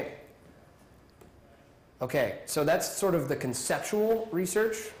 right? Okay, so that's sort of the conceptual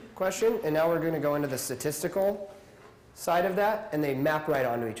research question, and now we're going to go into the statistical side of that, and they map right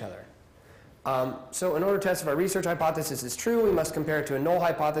onto each other. So in order to test if our research hypothesis is true, we must compare it to a null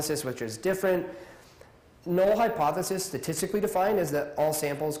hypothesis, which is different. Null hypothesis, statistically defined, is that all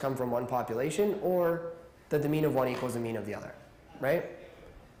samples come from one population, or that the mean of one equals the mean of the other, right?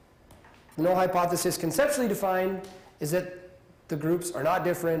 The null hypothesis, conceptually defined, is that the groups are not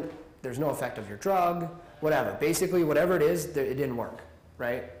different, there's no effect of your drug, whatever. Basically, whatever it is, it didn't work,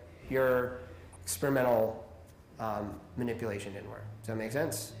 right? Your experimental manipulation didn't work. Does that make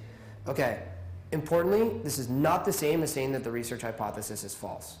sense? Okay. Importantly, this is not the same as saying that the research hypothesis is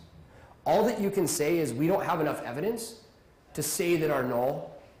false. All that you can say is we don't have enough evidence to say that our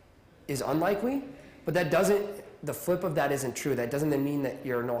null is unlikely, but that doesn't, the flip of that isn't true. That doesn't then mean that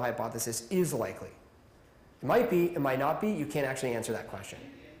your null hypothesis is likely. It might be, it might not be. You can't actually answer that question.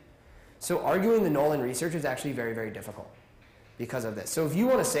 So arguing the null in research is actually very, very difficult because of this. So if you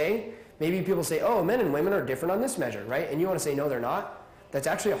want to say, maybe people say, oh, men and women are different on this measure, right? And you want to say, no, they're not. That's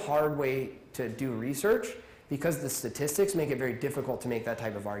actually a hard way to do research because the statistics make it very difficult to make that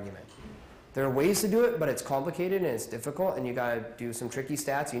type of argument. There are ways to do it, but it's complicated and it's difficult, and you got to do some tricky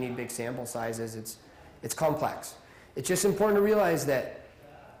stats. You need big sample sizes. It's complex. It's just important to realize that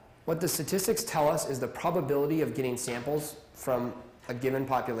what the statistics tell us is the probability of getting samples from a given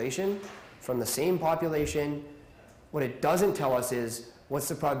population, from the same population. What it doesn't tell us is what's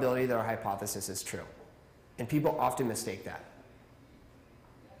the probability that our hypothesis is true. And people often mistake that.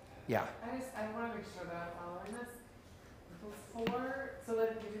 Yeah? I want to make sure that I'm following this. Before, so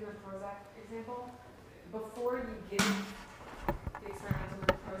like using the Prozac example, before you give the experimental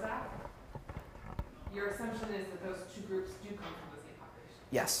with Prozac, your assumption is that those 2 groups do come from the same population.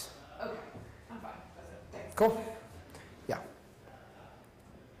 Yes. Okay, I'm fine. That's it. Thanks. Cool. Yeah.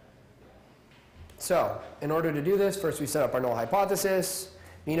 So, in order to do this, first we set up our null hypothesis.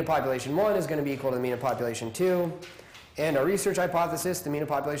 Mean of population 1 is going to be equal to the mean of population 2. And our research hypothesis, the mean of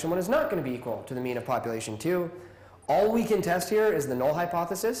population 1, is not going to be equal to the mean of population 2. All we can test here is the null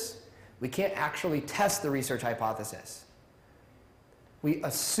hypothesis. We can't actually test the research hypothesis. We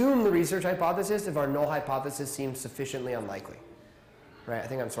assume the research hypothesis if our null hypothesis seems sufficiently unlikely. Right? I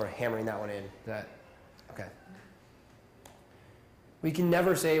think I'm sort of hammering that one in. Okay. We can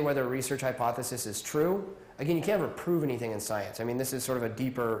never say whether a research hypothesis is true. Again, you can't ever prove anything in science. I mean, this is sort of a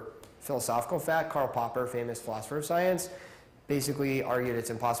deeper philosophical fact. Karl Popper, famous philosopher of science, basically argued it's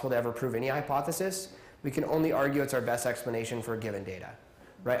impossible to ever prove any hypothesis. We can only argue it's our best explanation for given data.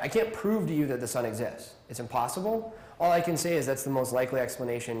 Right? I can't prove to you that the sun exists. It's impossible. All I can say is that's the most likely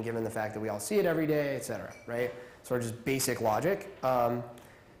explanation given the fact that we all see it every day, et cetera. Right? Sort of just basic logic.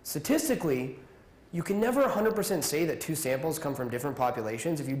 Statistically, you can never 100% say that two samples come from different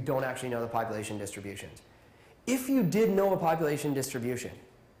populations if you don't actually know the population distributions. If you did know a population distribution,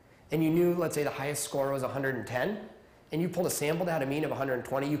 and you knew, let's say, the highest score was 110, and you pulled a sample that had a mean of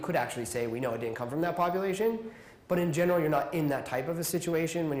 120, you could actually say, we know it didn't come from that population. But in general, you're not in that type of a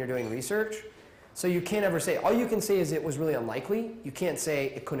situation when you're doing research. So you can't ever say, all you can say is it was really unlikely. You can't say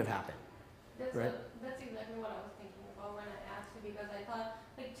it couldn't have happened. Right? That's exactly what I was thinking about when I asked you, because I thought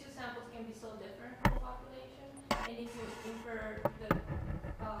like two samples can be so different from the population, and if you infer the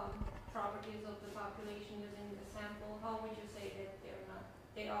properties of the population using the sample, how would you say that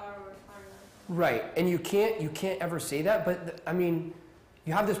they are or are not? Right, and you can't ever say that, but I mean,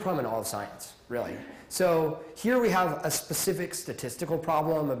 you have this problem in all of science, really. So here we have a specific statistical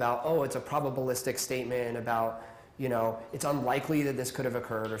problem about, oh, it's a probabilistic statement about, you know, it's unlikely that this could have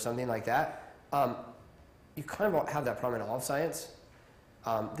occurred or something like that. You kind of have that problem in all of science.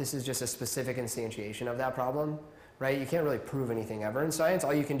 This is just a specific instantiation of that problem, right? You can't really prove anything ever in science.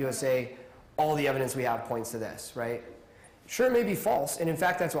 All you can do is say, all the evidence we have points to this, right? Sure, it may be false, and in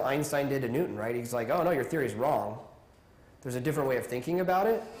fact, that's what Einstein did to Newton, right? He's like, oh, no, your theory is wrong. There's a different way of thinking about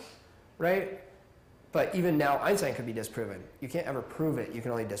it, right? But even now, Einstein could be disproven. You can't ever prove it. You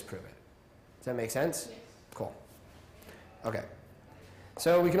can only disprove it. Does that make sense? Yes. Cool. Okay.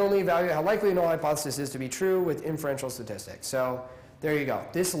 So we can only evaluate how likely a null hypothesis is to be true with inferential statistics. So there you go.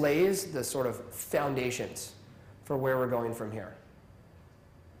 This lays the sort of foundations for where we're going from here.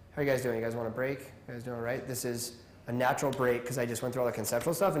 How are you guys doing? You guys want a break? You guys doing all right? This is a natural break because I just went through all the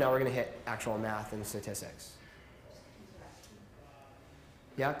conceptual stuff, and now we're going to hit actual math and statistics.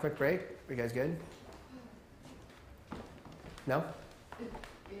 Yeah, quick break. Are you guys good? No?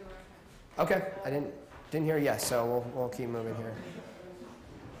 Okay, I didn't hear yes, so we'll keep moving here.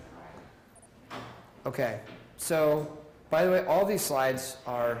 Okay, so by the way, all these slides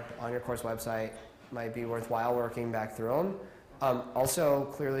are on your course website. Might be worthwhile working back through them. Also,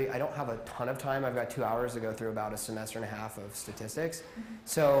 clearly, I don't have a ton of time. I've got 2 hours to go through about a semester and a half of statistics.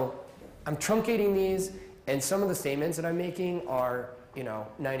 So I'm truncating these, and some of the statements that I'm making are, you know,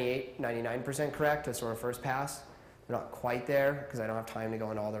 98, 99% correct to sort of first pass. They're not quite there because I don't have time to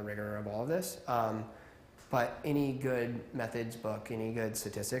go into all the rigor of all of this. But any good methods book, any good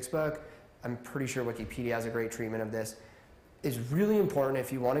statistics book, I'm pretty sure Wikipedia has a great treatment of this, is really important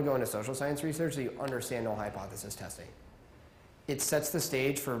if you want to go into social science research that you understand null hypothesis testing. It sets the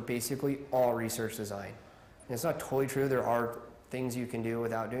stage for basically all research design. And it's not totally true. There are things you can do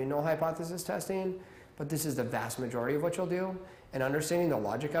without doing null hypothesis testing, but this is the vast majority of what you'll do. And understanding the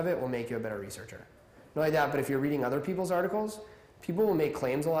logic of it will make you a better researcher. Not only that, but if you're reading other people's articles, people will make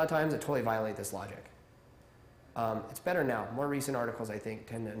claims a lot of times that totally violate this logic. It's better now. More recent articles, I think,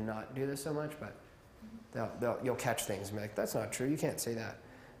 tend to not do this so much, but you'll catch things and be like, that's not true. You can't say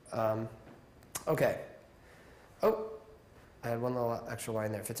that. Okay. Oh, I had one little extra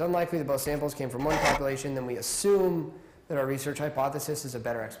line there. If it's unlikely that both samples came from one population, then we assume that our research hypothesis is a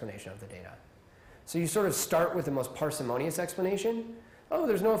better explanation of the data. So you sort of start with the most parsimonious explanation. Oh,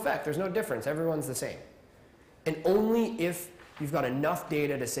 there's no effect. There's no difference. Everyone's the same. And only if you've got enough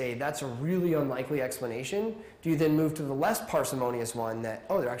data to say that's a really unlikely explanation do you then move to the less parsimonious one that,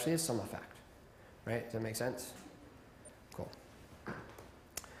 oh, there actually is some effect. Right? Does that make sense? Cool. All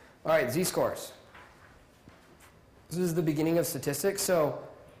right, z-scores. This is the beginning of statistics. So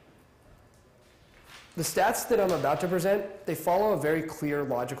the stats that I'm about to present, they follow a very clear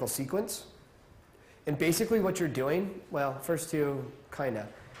logical sequence. And basically what you're doing, well, first two, kind of.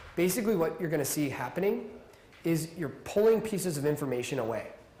 Basically what you're going to see happening is you're pulling pieces of information away,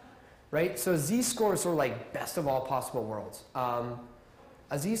 right? So a z-score is sort of like best of all possible worlds.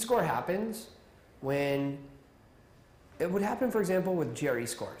 A z-score happens when, it would happen, for example, with GRE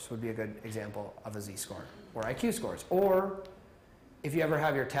scores would be a good example of a z-score, or IQ scores. Or if you ever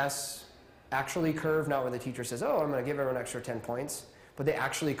have your tests actually curve, not where the teacher says, oh, I'm going to give everyone an extra 10 points, but they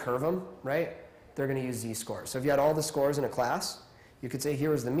actually curve them, right? they're going to use z-score. So if you had all the scores in a class, you could say here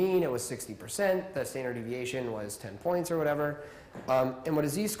was the mean, it was 60%, the standard deviation was 10 points or whatever. And what a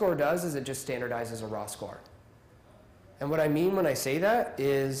z-score does is it just standardizes a raw score. And what I mean when I say that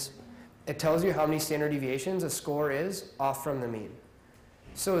is it tells you how many standard deviations a score is off from the mean.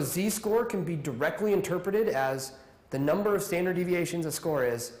 So a z-score can be directly interpreted as the number of standard deviations a score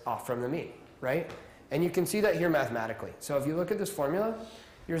is off from the mean, right? And you can see that here mathematically. So if you look at this formula,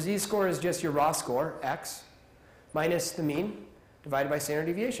 your z-score is just your raw score, x, minus the mean divided by standard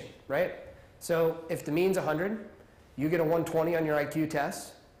deviation, right? So if the mean's 100, you get a 120 on your IQ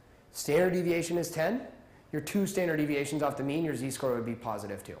test. Standard deviation is 10. Your 2 standard deviations off the mean, your z-score would be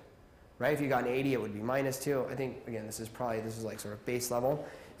positive 2. Right? If you got an 80, it would be minus 2. I think, again, this is like sort of base level.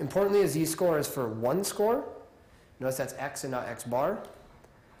 Importantly, a z-score is for one score. Notice that's x and not x bar.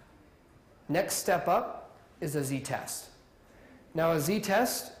 Next step up is a z-test. Now, a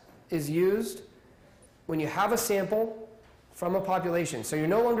z-test is used when you have a sample from a population. So you're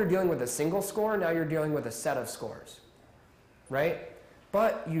no longer dealing with a single score. Now you're dealing with a set of scores, right?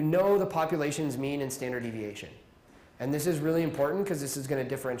 But you know the population's mean and standard deviation. And this is really important because this is going to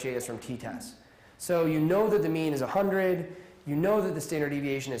differentiate us from t-tests. So you know that the mean is 100. You know that the standard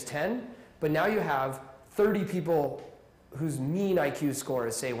deviation is 10. But now you have 30 people whose mean IQ score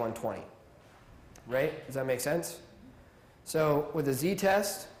is, say, 120. Right? Does that make sense? So with a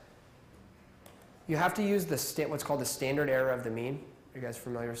z-test, you have to use what's called the standard error of the mean. Are you guys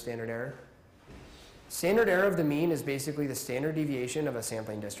familiar with standard error? Standard error of the mean is basically the standard deviation of a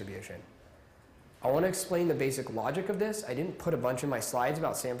sampling distribution. I want to explain the basic logic of this. I didn't put a bunch in my slides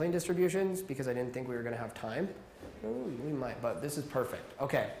about sampling distributions because I didn't think we were going to have time. Ooh, we might, but this is perfect.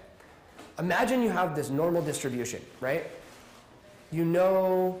 Okay. Imagine you have this normal distribution, right? You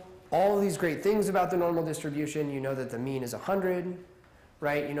know all of these great things about the normal distribution. You know that the mean is 100,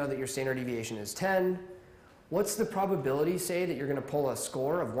 right? You know that your standard deviation is 10. What's the probability, say, that you're going to pull a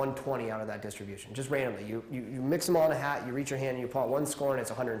score of 120 out of that distribution? Just randomly. You mix them all in a hat, you reach your hand, and you pull out one score, and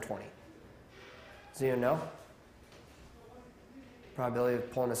it's 120. Does anyone know? Probability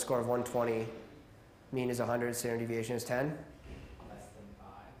of pulling a score of 120, mean is 100, standard deviation is 10? Less than 5.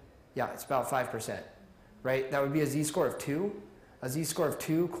 Yeah, it's about 5%, right? That would be a z-score of 2. A z-score of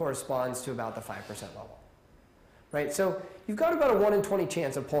 2 corresponds to about the 5% level, right? So you've got about a 1 in 20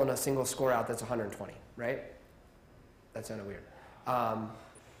 chance of pulling a single score out that's 120, right? That sounded weird.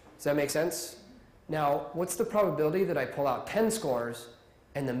 Does that make sense? Now, what's the probability that I pull out 10 scores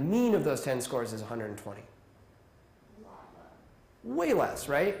and the mean of those 10 scores is 120? Way less,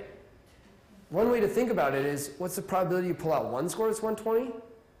 right? One way to think about it is, what's the probability you pull out one score that's 120?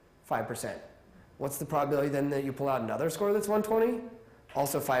 5%. What's the probability then that you pull out another score that's 120?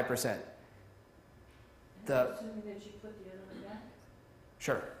 Also 5%. Assuming that you put the other one down?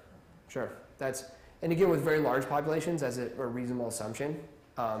 Sure, sure. And again, with very large populations, as a reasonable assumption.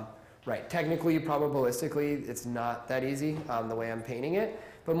 Right, technically, probabilistically, it's not that easy the way I'm painting it,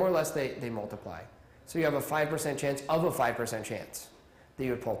 but more or less they multiply. So you have a 5% chance of a 5% chance that you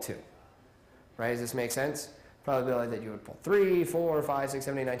would pull 2. Right, does this make sense? Probability that you would pull 3, 4, 5, 6,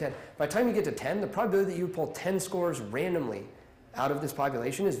 7, 8, 9, 10. By the time you get to 10, the probability that you would pull 10 scores randomly out of this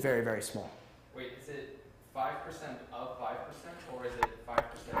population is very, very small. Wait, is it 5% of 5% or is it 5%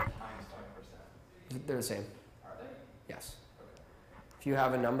 times 5%? They're the same. Are they? Yes. If you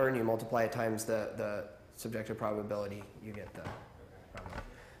have a number and you multiply it times the subjective probability, you get the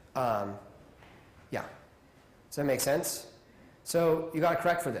probability. Yeah. Does that make sense? So you got to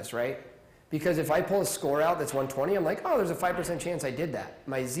correct for this, right? Because if I pull a score out that's 120, I'm like, oh, there's a 5% chance I did that.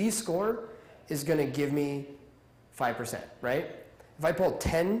 My z-score is going to give me 5%, right? If I pull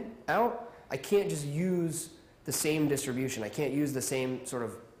 10 out, I can't just use the same distribution. I can't use the same sort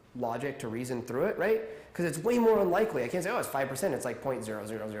of logic to reason through it, right? Because it's way more unlikely. I can't say, oh, it's 5%. It's like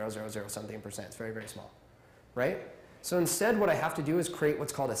 0.00000 something percent. It's very, very small, right? So instead, what I have to do is create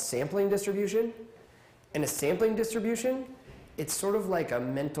what's called a sampling distribution. And a sampling distribution, it's sort of like a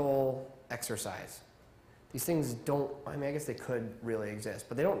mental exercise. These things don't, I mean, I guess they could really exist,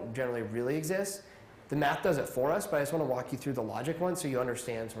 but they don't generally really exist. The math does it for us, but I just want to walk you through the logic one so you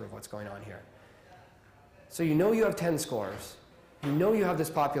understand sort of what's going on here. So you know you have 10 scores. You know you have this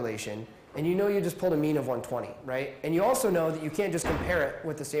population, and you know you just pulled a mean of 120, right? And you also know that you can't just compare it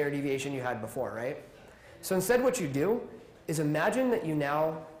with the standard deviation you had before, right? So instead what you do is imagine that you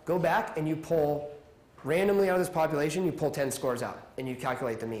now go back and you pull randomly out of this population, you pull 10 scores out, and you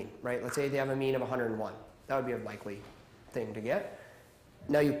calculate the mean, right? Let's say they have a mean of 101. That would be a likely thing to get.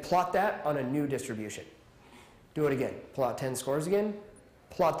 Now you plot that on a new distribution. Do it again. Pull out 10 scores again.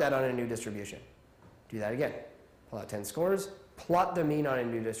 Plot that on a new distribution. Do that again. Pull out 10 scores. Plot the mean on a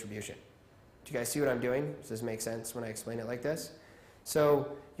new distribution. Do you guys see what I'm doing? Does this make sense when I explain it like this?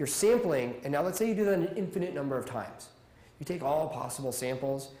 So you're sampling, and now let's say you do that an infinite number of times. You take all possible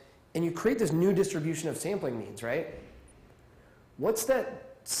samples, and you create this new distribution of sampling means, right? What's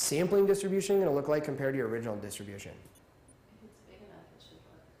that sampling distribution going to look like compared to your original distribution? If it's big enough, it should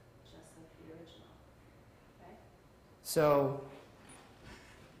look just like the original, right? So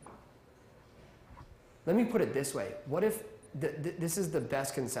let me put it this way. What if, this is the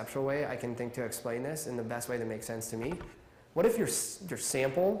best conceptual way I can think to explain this and the best way that makes sense to me. What if your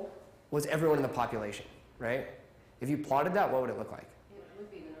sample was everyone in the population, right? If you plotted that, what would it look like? It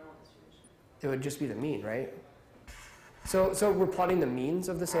would be the normal distribution. It would just be the mean, right? So we're plotting the means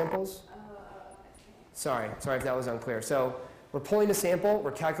of the samples? Sorry if that was unclear. So we're pulling a sample,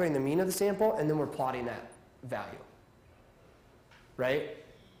 we're calculating the mean of the sample, and then we're plotting that value, right?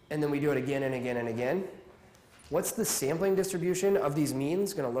 And then we do it again and again and again. What's the sampling distribution of these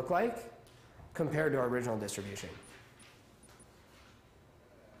means going to look like compared to our original distribution?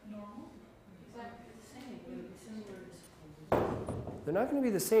 Normal? Exactly the same. It would be similar to. They're not going to be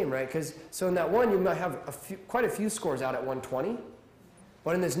the same, right? Because so in that one, you might have quite a few scores out at 120.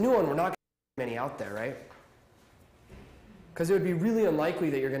 But in this new one, we're not going to get many out there, right? Because it would be really unlikely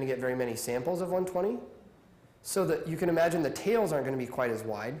that you're going to get very many samples of 120. So that you can imagine the tails aren't going to be quite as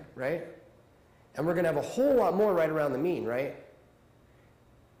wide, right? And we're going to have a whole lot more right around the mean, right?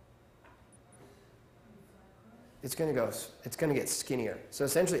 It's going to get skinnier. So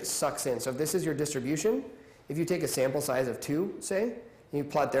essentially it sucks in. So if this is your distribution, if you take a sample size of 2, say, and you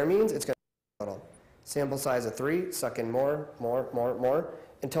plot their means, it's going to be little. Sample size of 3, suck in more,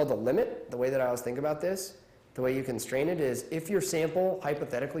 until the limit. The way that I always think about this, the way you constrain it is if your sample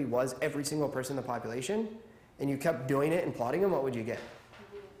hypothetically was every single person in the population, and you kept doing it and plotting them, what would you get?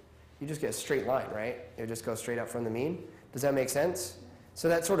 You just get a straight line, right? It would just go straight up from the mean. Does that make sense? So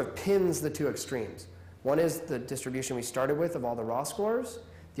that sort of pins the two extremes. One is the distribution we started with of all the raw scores.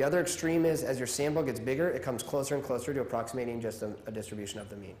 The other extreme is as your sample gets bigger, it comes closer and closer to approximating just a distribution of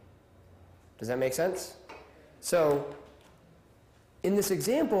the mean. Does that make sense? So in this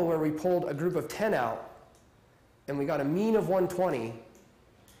example where we pulled a group of 10 out and we got a mean of 120,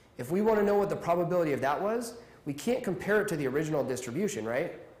 if we want to know what the probability of that was, we can't compare it to the original distribution,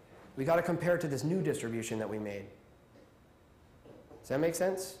 right? We got to compare it to this new distribution that we made. Does that make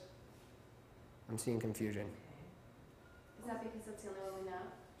sense? I'm seeing confusion. Is that because that's the only one we know?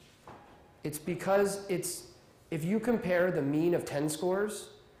 It's because if you compare the mean of 10 scores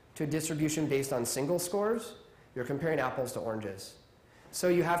to a distribution based on single scores, you're comparing apples to oranges. So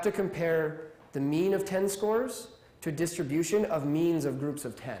you have to compare the mean of 10 scores to a distribution of means of groups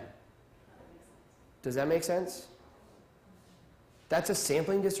of 10. Does that make sense? That's a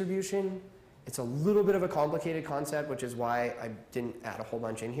sampling distribution. It's a little bit of a complicated concept, which is why I didn't add a whole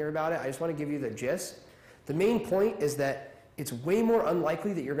bunch in here about it. I just want to give you the gist. The main point is that it's way more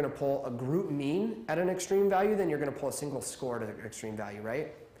unlikely that you're going to pull a group mean at an extreme value than you're going to pull a single score at an extreme value,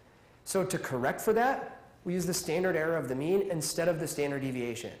 right? So to correct for that, we use the standard error of the mean instead of the standard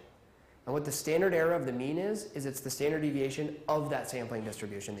deviation. And what the standard error of the mean is it's the standard deviation of that sampling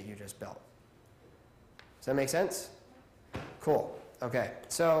distribution that you just built. Does that make sense? Cool. Okay.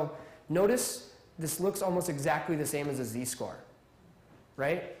 So notice this looks almost exactly the same as a z-score,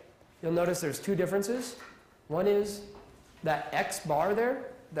 right? You'll notice there's two differences. One is that x bar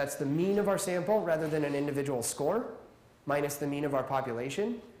there, that's the mean of our sample rather than an individual score, minus the mean of our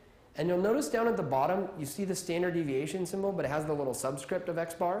population. And you'll notice down at the bottom, you see the standard deviation symbol, but it has the little subscript of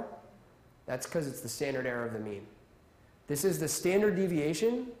x bar. That's because it's the standard error of the mean. This is the standard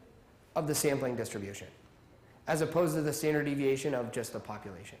deviation of the sampling distribution, as opposed to the standard deviation of just the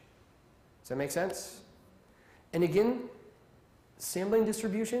population. Does that make sense? And again, sampling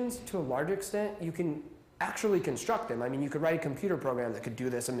distributions, to a large extent, you can actually construct them. I mean, you could write a computer program that could do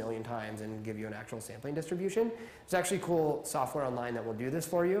this 1,000,000 times and give you an actual sampling distribution. There's actually cool software online that will do this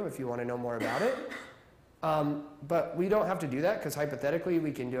for you if you want to know more about it. But we don't have to do that because hypothetically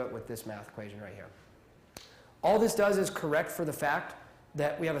we can do it with this math equation right here. All this does is correct for the fact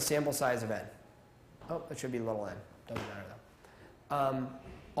that we have a sample size of n. Oh, it should be little n. Doesn't matter though.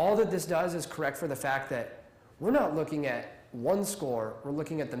 All that this does is correct for the fact that we're not looking at one score, we're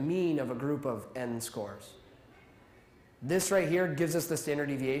looking at the mean of a group of n scores. This right here gives us the standard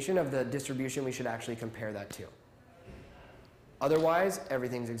deviation of the distribution we should actually compare that to. Otherwise,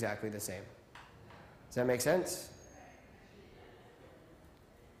 everything's exactly the same. Does that make sense?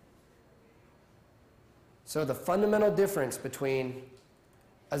 So the fundamental difference between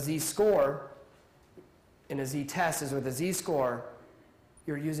a z-score and a z-test is with a z-score,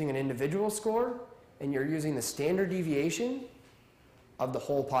 you're using an individual score and you're using the standard deviation of the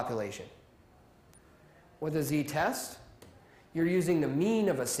whole population. with a z-test, you're using the mean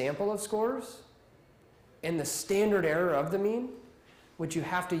of a sample of scores and the standard error of the mean, which you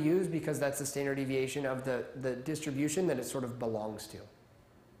have to use because that's the standard deviation of the distribution that it sort of belongs to.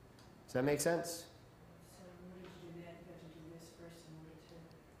 Does that make sense? So in order to do that, you have to do this first in order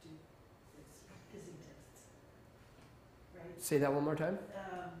to do this z-tests, right? Say that one more time.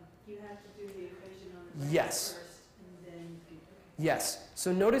 You have to do the equation on the Yes. first, and then you Yes.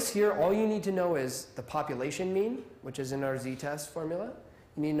 So notice here, all you need to know is the population mean, which is in our z-test formula.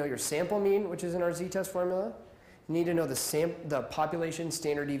 You need to know your sample mean, which is in our z-test formula. You need to know the population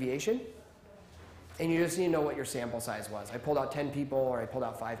standard deviation. And you just need to know what your sample size was. I pulled out 10 people, or I pulled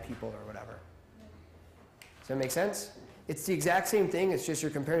out 5 people, or whatever. Does that make sense? It's the exact same thing. It's just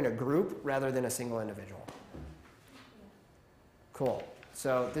you're comparing a group rather than a single individual. Cool.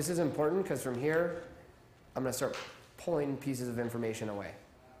 So this is important because from here, I'm going to start pulling pieces of information away.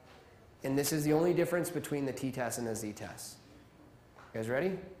 And this is the only difference between the t-test and the z-test. You guys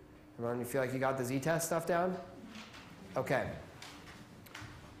ready? Everyone, you feel like you got the z-test stuff down? Okay.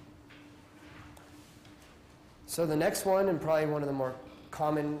 So the next one, and probably one of the more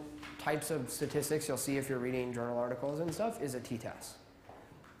common types of statistics you'll see if you're reading journal articles and stuff, is a t-test.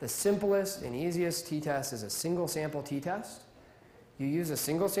 The simplest and easiest t-test is a single sample t-test. You use a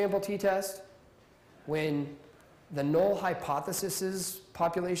single sample t-test when the null hypothesis's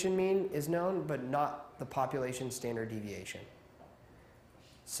population mean is known, but not the population standard deviation.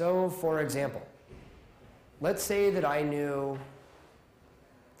 So, for example, let's say that I knew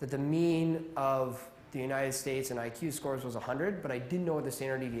that the mean of the United States in IQ scores was 100, but I didn't know what the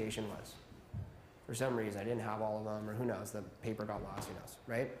standard deviation was. For some reason, I didn't have all of them, or who knows, the paper got lost, who knows,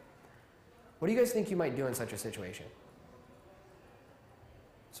 right? What do you guys think you might do in such a situation?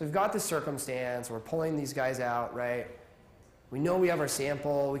 So we've got this circumstance, we're pulling these guys out, right? We know we have our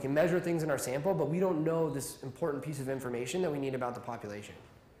sample, we can measure things in our sample, but we don't know this important piece of information that we need about the population.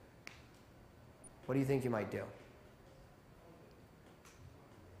 What do you think you might do?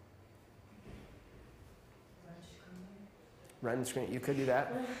 Run screen, you could do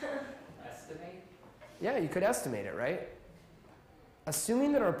that. Estimate? Yeah, you could estimate it, right?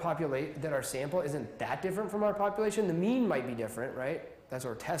 Assuming that our sample isn't that different from our population, the mean might be different, right? That's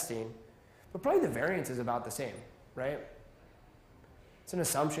what we're testing. But probably the variance is about the same, right? It's an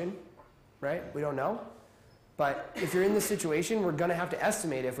assumption, right? We don't know. But if you're in this situation, we're going to have to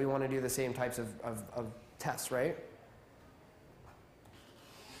estimate if we want to do the same types of tests, right?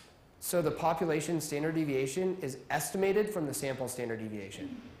 So the population standard deviation is estimated from the sample standard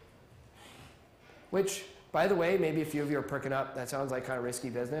deviation. Which, by the way, maybe a few of you are perking up. That sounds like kind of risky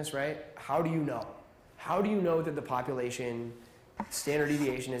business, right? How do you know? How do you know that the population standard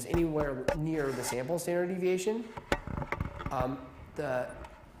deviation is anywhere near the sample standard deviation? The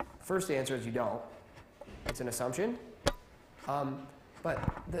first answer is you don't. It's an assumption. But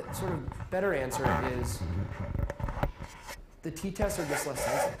the sort of better answer is the t-tests are just less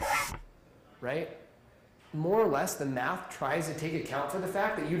sensitive, right? More or less, the math tries to take account for the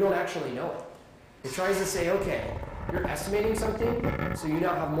fact that you don't actually know it. It tries to say, okay, you're estimating something, so you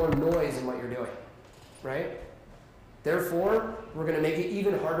now have more noise in what you're doing, right? Therefore, we're going to make it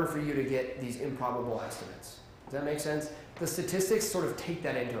even harder for you to get these improbable estimates. Does that make sense? The statistics sort of take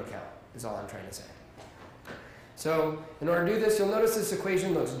that into account, is all I'm trying to say. So in order to do this, you'll notice this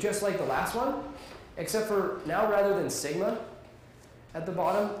equation looks just like the last one, except for now rather than sigma at the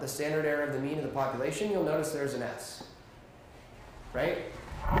bottom, the standard error of the mean of the population, you'll notice there's an S, right?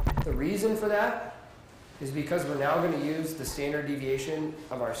 The reason for that is because we're now going to use the standard deviation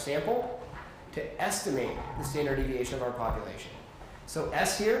of our sample to estimate the standard deviation of our population. So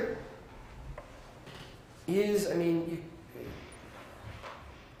S here is,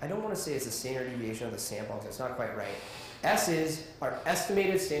 I don't want to say it's the standard deviation of the sample because it's not quite right. S is our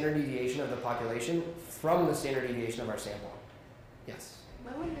estimated standard deviation of the population from the standard deviation of our sample. Yes?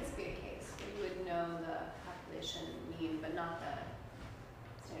 When would this be a case where you would know the population mean but not the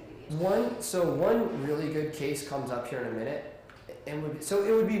standard deviation? One really good case comes up here in a minute. And so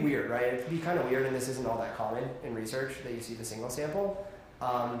it would be weird, right? It would be kind of weird, and this isn't all that common in research that you see the single sample.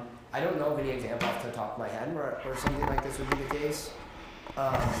 I don't know of any example off the top of my head where something like this would be the case.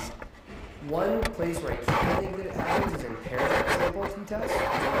 One place where I can't think that it happens is in parametric sample t-test,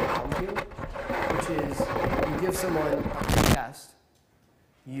 which is you give someone a test,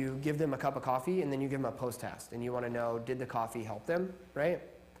 you give them a cup of coffee, and then you give them a post-test, and you want to know, did the coffee help them, right?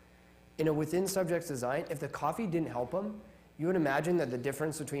 In a within subjects design, if the coffee didn't help them, you would imagine that the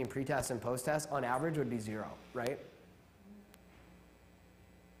difference between pre-test and post-test on average would be 0, right?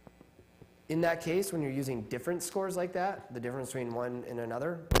 In that case, when you're using different scores like that, the difference between one and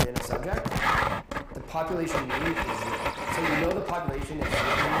another within a subject, the population mean is 0. So you know the population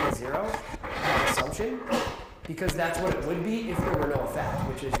is 0 by assumption, because that's what it would be if there were no effect,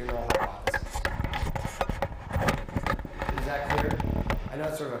 which is your null hypothesis. Is that clear? I know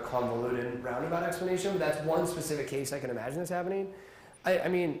it's sort of a convoluted, roundabout explanation, but that's one specific case I can imagine this happening. I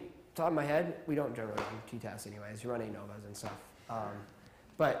mean, top of my head, we don't generally run t-tests anyways. You run ANOVAs and stuff.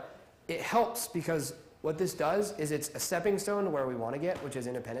 But it helps because what this does is it's a stepping stone to where we want to get, which is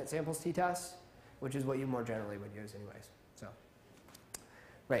independent samples t-tests, which is what you more generally would use anyways. So,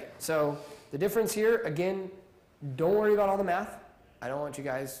 right. So the difference here, again, don't worry about all the math. I don't want you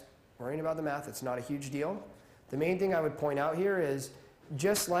guys worrying about the math. It's not a huge deal. The main thing I would point out here is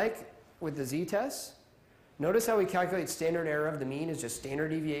just like with the z-tests, notice how we calculate standard error of the mean is just standard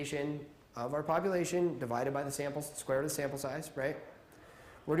deviation of our population divided by the sample, square root of the sample size, right?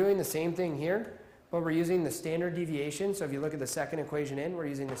 We're doing the same thing here, but we're using the standard deviation. So if you look at the second equation in, we're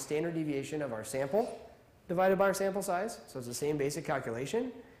using the standard deviation of our sample divided by our sample size. So it's the same basic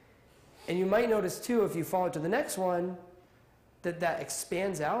calculation. And you might notice too, if you follow it to the next one, that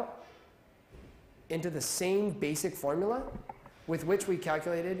expands out into the same basic formula with which we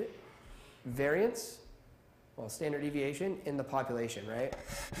calculated variance, well, standard deviation in the population, right?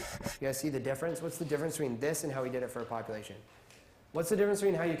 You guys see the difference? What's the difference between this and how we did it for a population? What's the difference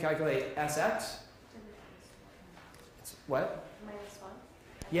between how you calculate SX? It's what? -1.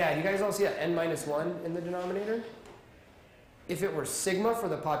 Yeah, you guys all see that n minus 1 in the denominator? If it were sigma for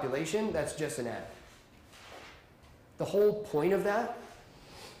the population, that's just an n. The whole point of that,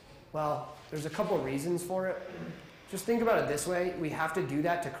 well, there's a couple of reasons for it. Just think about it this way. We have to do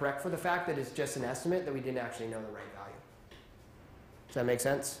that to correct for the fact that it's just an estimate, that we didn't actually know the right value. Does that make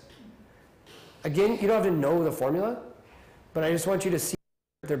sense? Again, you don't have to know the formula, but I just want you to see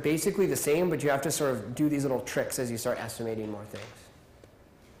they're basically the same, but you have to sort of do these little tricks as you start estimating more things.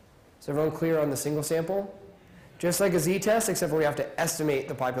 Is everyone clear on the single sample? Just like a z-test, except for we have to estimate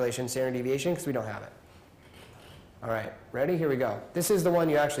the population standard deviation because we don't have it. All right, ready? Here we go. This is the one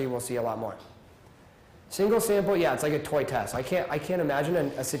you actually will see a lot more. Single sample, yeah, it's like a toy test. I can't imagine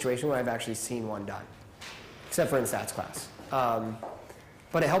a situation where I've actually seen one done, except for in stats class.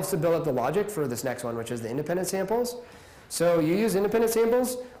 But it helps to build up the logic for this next one, which is the independent samples. So you use independent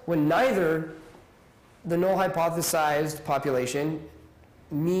samples when neither the null hypothesized population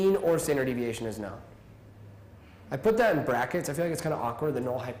mean or standard deviation is known. I put that in brackets. I feel like it's kind of awkward, the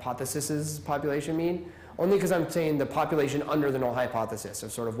null hypothesis's population mean, only because I'm saying the population under the null hypothesis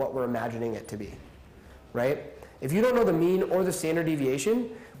of sort of what we're imagining it to be, right? If you don't know the mean or the standard deviation,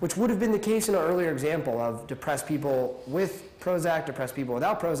 which would have been the case in our earlier example of depressed people with Prozac, depressed people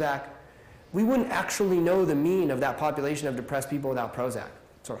without Prozac, we wouldn't actually know the mean of that population of depressed people without Prozac.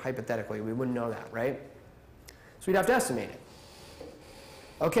 Sort of hypothetically, we wouldn't know that, right? So we'd have to estimate it.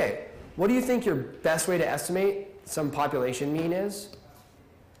 Okay, what do you think your best way to estimate some population mean is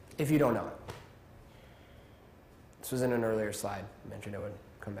if you don't know it? This was in an earlier slide. I mentioned it would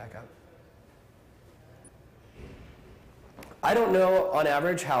come back up. I don't know on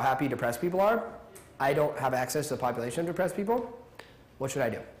average how happy depressed people are. I don't have access to the population of depressed people. What should I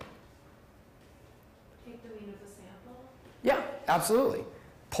do? Take the mean of the sample. Yeah, absolutely.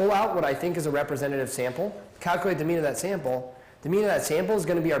 Pull out what I think is a representative sample, calculate the mean of that sample. The mean of that sample is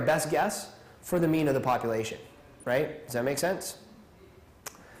going to be our best guess for the mean of the population, right? Does that make sense?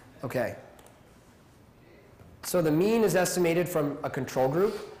 Okay. So the mean is estimated from a control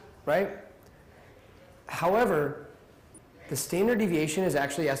group, right? However, the standard deviation is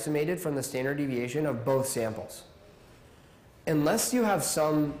actually estimated from the standard deviation of both samples. Unless you have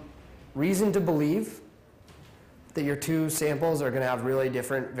some reason to believe that your two samples are going to have really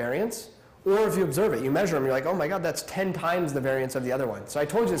different variance, or if you observe it, you measure them, you're like, oh my god, that's 10 times the variance of the other one. So I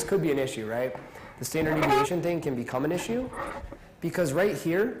told you this could be an issue, right? The standard deviation thing can become an issue because right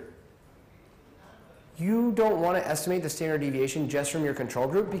here, you don't want to estimate the standard deviation just from your control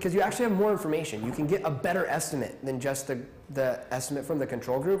group because you actually have more information. You can get a better estimate than just the estimate from the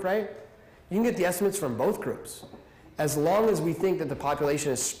control group, right? You can get the estimates from both groups as long as we think that the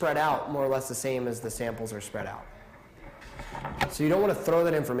population is spread out more or less the same as the samples are spread out. So you don't want to throw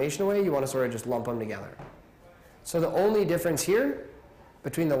that information away. You want to sort of just lump them together. So the only difference here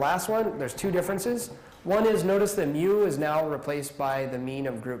between the last one, there's two differences. One is notice that mu is now replaced by the mean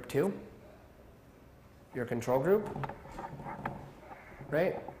of group 2. Your control group,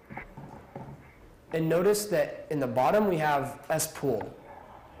 right? And notice that in the bottom we have S pooled.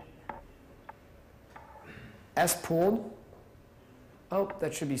 S pooled, oh,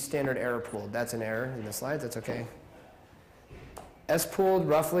 that should be standard error pooled. That's an error in the slides, that's okay. S pooled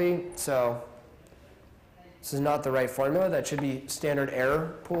roughly, so this is not the right formula. That should be standard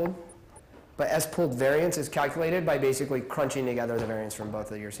error pooled. But S-pooled variance is calculated by basically crunching together the variance from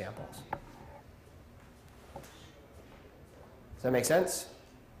both of your samples. Does that make sense?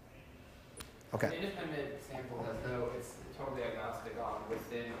 Okay. An independent sample as though it's totally agnostic on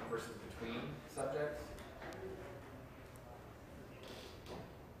within versus between subjects.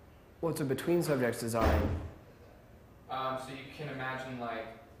 Well, it's a between subjects design. So you can imagine like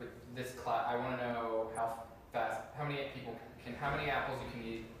with this class, I want to know how fast, how many apples you can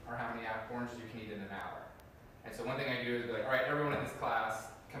eat, or how many oranges you can eat in an hour. And so one thing I do is be like, all right, everyone in this class,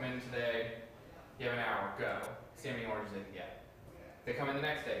 come in today, you have an hour, go. See how many oranges they can get. They come in the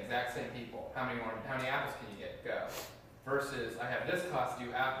next day, exact same people. How many apples can you get? Go. Versus I have this class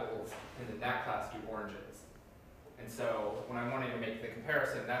do apples, and then that class do oranges. And so when I'm wanting to make the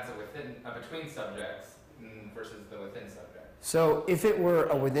comparison, that's a between subjects versus the within subject. So if it were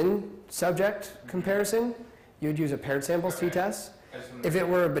a within subject comparison, you would use a paired samples t-test. If it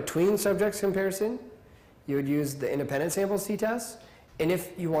were a between subjects comparison, you would use the independent samples t-test. And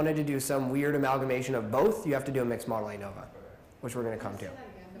if you wanted to do some weird amalgamation of both, you have to do a mixed model ANOVA, which we're going to come to.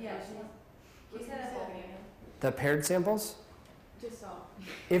 Yeah. You said it again. The paired samples? Just all.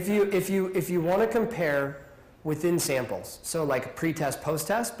 If you want to compare within samples, so like pre-test,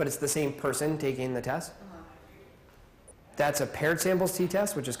 post-test, but it's the same person taking the test, that's a paired samples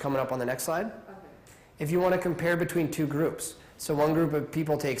t-test, which is coming up on the next slide. If you want to compare between two groups, so one group of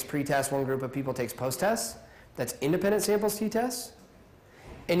people takes pre-test, one group of people takes post-test, that's independent samples t-test.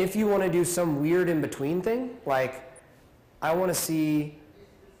 And if you want to do some weird in-between thing, like I want to see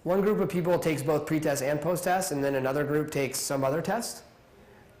one group of people takes both pre-test and post-test, and then another group takes some other test,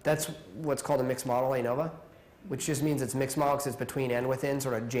 that's what's called a mixed model ANOVA, which just means it's mixed model because it's between and within,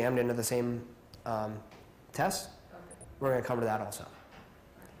 sort of jammed into the same test. We're going to come to that also.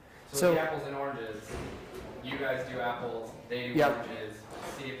 So the apples and oranges, you guys do apples, they do oranges,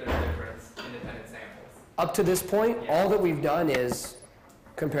 see if there's a difference, independent samples. Up to this point, all that we've done is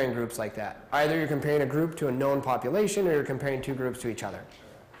comparing groups like that. Either you're comparing a group to a known population or you're comparing two groups to each other.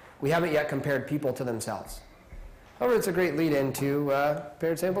 We haven't yet compared people to themselves. However, it's a great lead-in to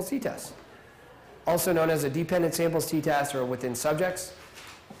paired samples t-test. Also known as a dependent samples t-test or a within subjects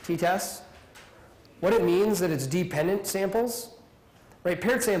t-test. What it means that it's dependent samples, right?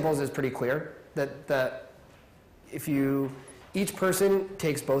 Paired samples is pretty clear that if each person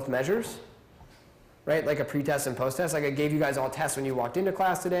takes both measures, right? Like a pre-test and post-test. Like I gave you guys all tests when you walked into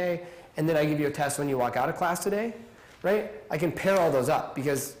class today, and then I give you a test when you walk out of class today, right? I can pair all those up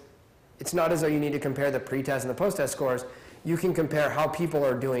because it's not as though you need to compare the pre-test and the post-test scores. You can compare how people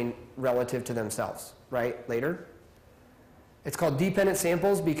are doing relative to themselves, right? Later. It's called dependent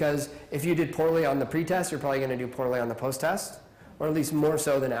samples because if you did poorly on the pretest, you're probably going to do poorly on the post-test, or at least more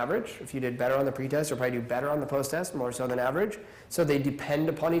so than average. If you did better on the pretest, you'll probably do better on the post-test, more so than average. So they depend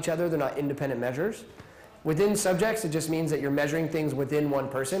upon each other. They're not independent measures. Within subjects, it just means that you're measuring things within one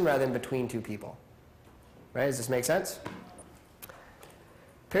person rather than between two people. Right? Does this make sense?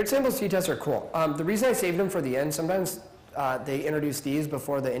 Paired samples t-tests are cool. The reason I saved them for the end, sometimes they introduce these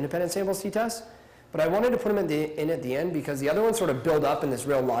before the independent samples t-test. But I wanted to put them in at the end because the other ones sort of build up in this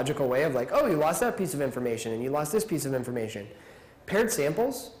real logical way of like, oh, you lost that piece of information and you lost this piece of information. Paired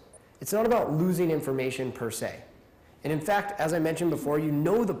samples, it's not about losing information per se. And in fact, as I mentioned before, you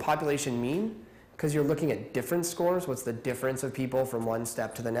know the population mean because you're looking at difference scores. What's the difference of people from one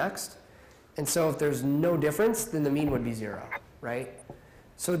step to the next? And so if there's no difference, then the mean would be 0, right?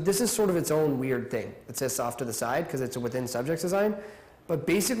 So this is sort of its own weird thing. It sits off to the side because it's a within subjects design. But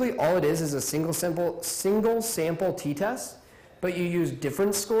basically all it is a single sample t-test, but you use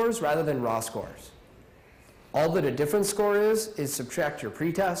difference scores rather than raw scores. All that a difference score is subtract your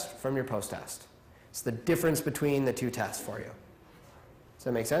pretest from your post-test. It's the difference between the two tests for you. Does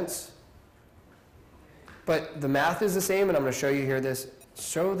that make sense? But the math is the same, and I'm going to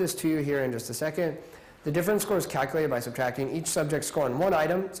show this to you here in just a second. The difference score is calculated by subtracting each subject's score on one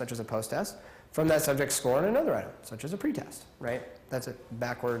item, such as a post-test, from that subject's score on another item, such as a pretest, right? That's it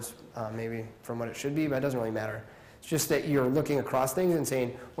backwards, maybe from what it should be, but it doesn't really matter. It's just that you're looking across things and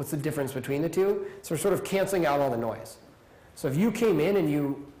saying, what's the difference between the two? So we're sort of canceling out all the noise. So if you came in and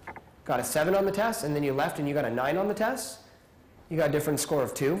you got a 7 on the test, and then you left and you got a 9 on the test, you got a different score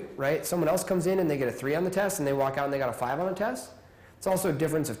of 2, right? Someone else comes in and they get a 3 on the test, and they walk out and they got a 5 on the test. It's also a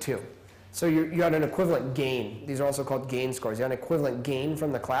difference of 2. So you got an equivalent gain. These are also called gain scores. You got an equivalent gain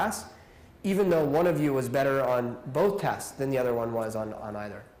from the class, even though one of you was better on both tests than the other one was on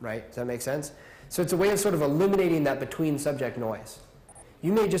either, right? Does that make sense? So it's a way of sort of eliminating that between subject noise.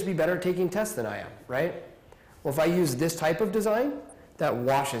 You may just be better at taking tests than I am, right? Well, if I use this type of design, that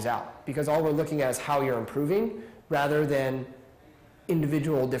washes out because all we're looking at is how you're improving rather than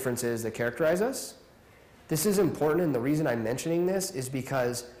individual differences that characterize us. This is important, and the reason I'm mentioning this is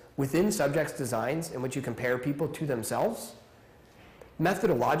because within subjects designs in which you compare people to themselves,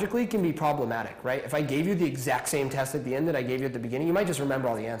 methodologically can be problematic, right? If I gave you the exact same test at the end that I gave you at the beginning, you might just remember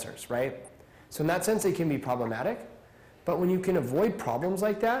all the answers, right? So in that sense, it can be problematic. But when you can avoid problems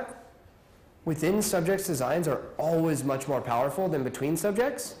like that, within subjects designs are always much more powerful than between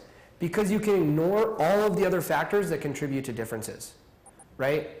subjects because you can ignore all of the other factors that contribute to differences,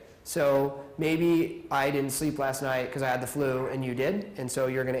 right? So maybe I didn't sleep last night because I had the flu and you did, and so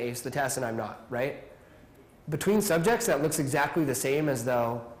you're going to ace the test and I'm not, right? Between subjects, that looks exactly the same as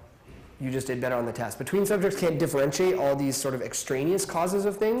though you just did better on the test. Between subjects can't differentiate all these sort of extraneous causes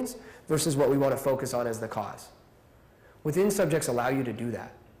of things versus what we want to focus on as the cause. Within subjects allow you to do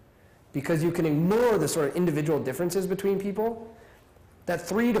that because you can ignore the sort of individual differences between people. That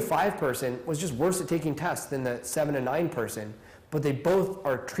 3 to 5 person was just worse at taking tests than the 7 to 9 person, but they both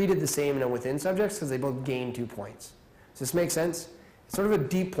are treated the same in a within subjects because they both gain 2 points. Does this make sense? It's sort of a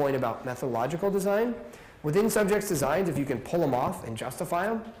deep point about methodological design. Within subjects designs, if you can pull them off and justify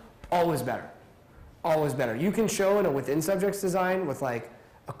them, always better. Always better. You can show in a within subjects design with like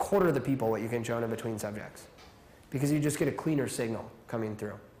a quarter of the people what you can show in a between subjects because you just get a cleaner signal coming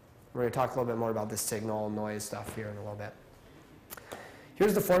through. We're going to talk a little bit more about this signal noise stuff here in a little bit.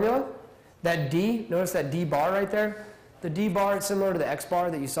 Here's the formula. That D, notice that D bar right there? The D bar is similar to the X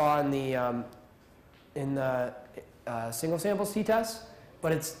bar that you saw in the single samples t-test,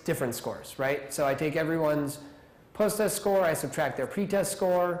 but it's different scores, right? So I take everyone's post-test score, I subtract their pre-test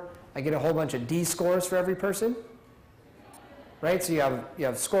score, I get a whole bunch of D scores for every person, right? So you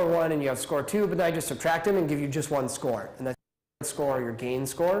have score 1 and you have score 2, but then I just subtract them and give you just one score, and that's your score or your gain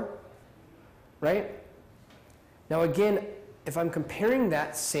score, right? Now again, if I'm comparing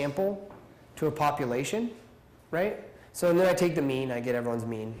that sample to a population, right? So then I take the mean, I get everyone's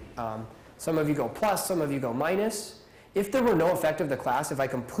mean. Some of you go plus, some of you go minus. If there were no effect of the class, if I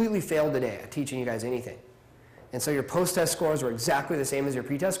completely failed today at teaching you guys anything, and so your post-test scores were exactly the same as your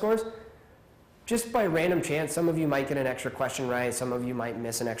pre-test scores, just by random chance, some of you might get an extra question right, some of you might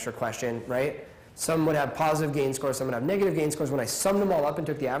miss an extra question, right? Some would have positive gain scores, some would have negative gain scores. When I summed them all up and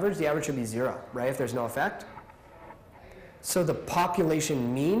took the average should be 0, right, if there's no effect. So the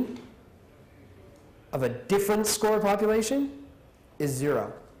population mean of a different score population is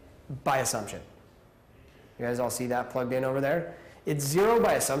 0 by assumption. You guys all see that plugged in over there? It's 0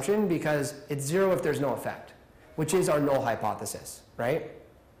 by assumption because it's 0 if there's no effect, which is our null hypothesis, right?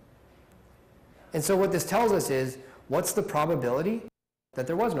 And so what this tells us is, what's the probability that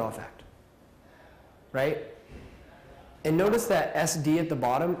there was no effect, right? And notice that SD at the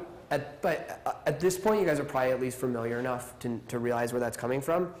bottom, at this point you guys are probably at least familiar enough to realize where that's coming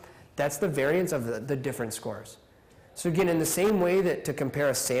from. That's the variance of the different scores. So again, in the same way that to compare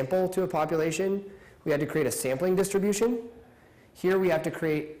a sample to a population, we had to create a sampling distribution, here we have to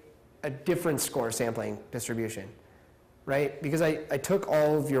create a different score sampling distribution, right? Because I took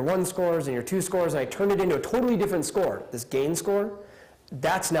all of your 1 scores and your 2 scores and I turned it into a totally different score, this gain score.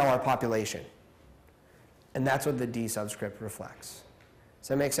 That's now our population. And that's what the D subscript reflects. Does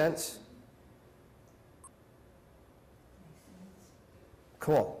that make sense?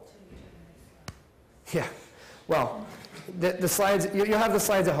 Cool. Yeah. Well, the slides, you'll have the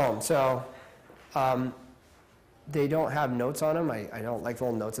slides at home. So they don't have notes on them. I don't like the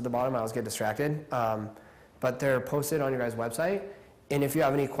little notes at the bottom. I always get distracted. But they're posted on your guys' website. And if you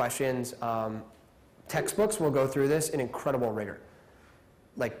have any questions, textbooks will go through this in incredible rigor,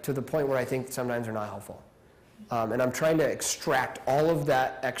 like to the point where I think sometimes they're not helpful. And I'm trying to extract all of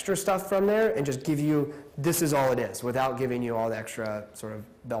that extra stuff from there and just give you, this is all it is, without giving you all the extra sort of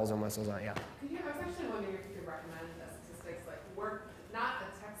bells and whistles on it. Yeah. I was actually wondering if you could recommend a statistics like not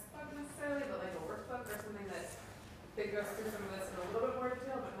a textbook necessarily, but like a workbook or something that goes through some of this in a little bit more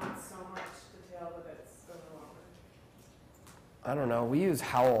detail, but not so much detail that it's overwhelming. I don't know. We use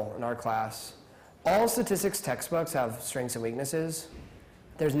Howl in our class. All statistics textbooks have strengths and weaknesses.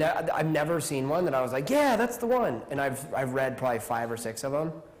 I've never seen one that I was like, yeah, that's the one. And I've read probably 5 or 6 of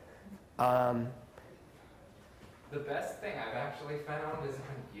them. The best thing I've actually found is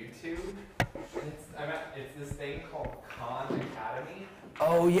on YouTube. It's this thing called Khan Academy.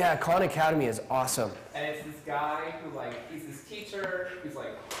 Oh yeah, Khan Academy is awesome. And it's this guy who he's this teacher who's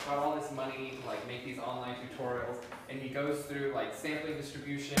got all this money to make these online tutorials, and he goes through sampling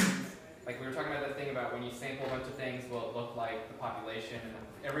distributions. Like we were talking about that thing about when you sample a bunch of things, will it look like the population? And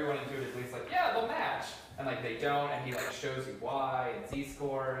everyone intuitively is yeah, they'll match. And they don't, and he shows you why, and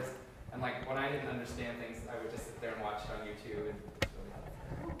Z-scores. And when I didn't understand things, I would just sit there and watch it on YouTube. And it's really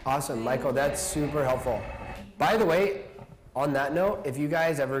helpful. Awesome, Michael, that's super helpful. By the way, On that note, if you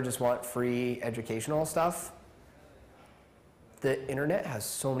guys ever just want free educational stuff, the internet has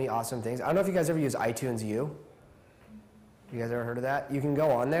so many awesome things. I don't know if you guys ever use iTunes U. You guys ever heard of that? You can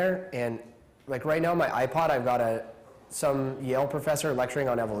go on there and, like right now, my iPod, I've got some Yale professor lecturing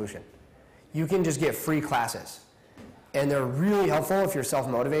on evolution. You can just get free classes. And they're really helpful if you're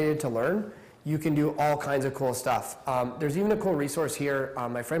self-motivated to learn. You can do all kinds of cool stuff. There's even a cool resource here.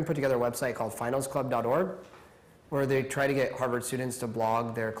 My friend put together a website called finalsclub.org, where they try to get Harvard students to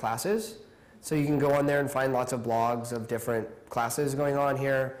blog their classes. So you can go on there and find lots of blogs of different classes going on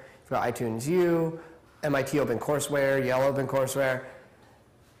here. You've got iTunes U, MIT OpenCourseWare, Yale OpenCourseWare.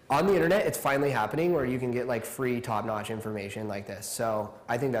 On the internet, it's finally happening where you can get like free top-notch information like this. So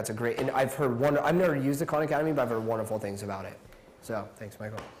I think that's a great, and I've never used the Khan Academy, but I've heard wonderful things about it. So thanks,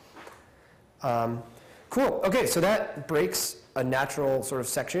 Michael. Cool, okay, so that breaks a natural sort of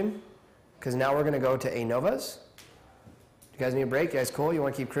section, because now we're gonna go to ANOVAs. You guys need a break? You guys cool? You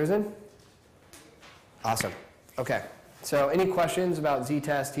wanna keep cruising? Awesome, okay. So any questions about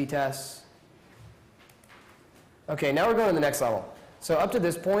z-tests, t-tests? Okay, now we're going to the next level. So up to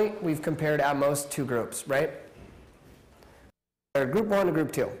this point, we've compared at most two groups, right? Or group 1 to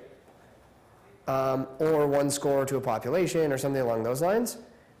group 2. Or one score to a population or something along those lines.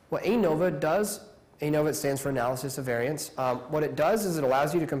 What ANOVA does, ANOVA stands for analysis of variance. What it does is it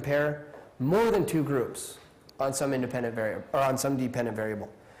allows you to compare more than two groups on some independent variable, or on some dependent variable.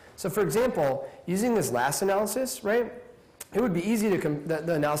 So for example, using this last analysis, right? It would be easy to,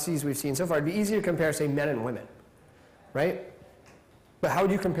 the analyses we've seen so far, it'd be easy to compare, say, men and women, right? But how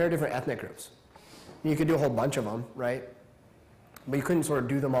would you compare different ethnic groups? You could do a whole bunch of them, right? But you couldn't sort of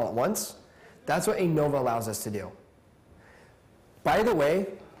do them all at once. That's what ANOVA allows us to do. By the way,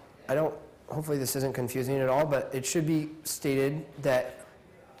 hopefully this isn't confusing at all, but it should be stated that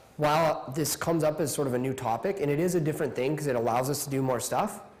while this comes up as sort of a new topic, and it is a different thing because it allows us to do more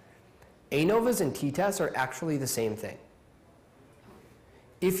stuff, ANOVAs and t-tests are actually the same thing.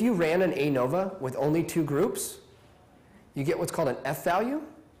 If you ran an ANOVA with only two groups, you get what's called an F value.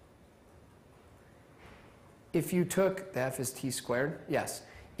 If you took, the F is t squared, yes.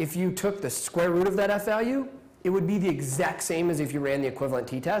 If you took the square root of that F value, it would be the exact same as if you ran the equivalent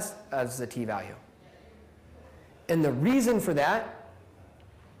t-test as the t value. And the reason for that,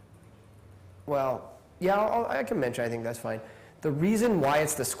 well, yeah, I can mention, I think that's fine. The reason why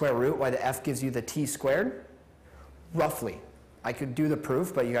it's the square root, why the F gives you the t squared, roughly, I could do the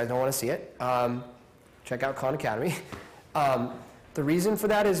proof, but you guys don't want to see it. Check out Khan Academy. The reason for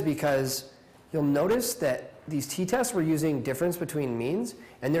that is because you'll notice that these t-tests were using difference between means,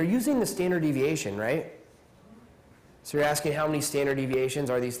 and they're using the standard deviation, right? So you're asking how many standard deviations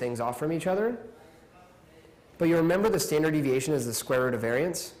are these things off from each other? But you remember the standard deviation is the square root of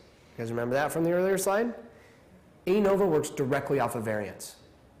variance? You guys remember that from the earlier slide? ANOVA works directly off of variance.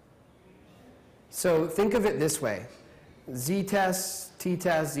 So think of it this way. Z-tests,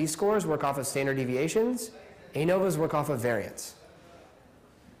 t-tests, z-scores work off of standard deviations. ANOVAs work off of variance,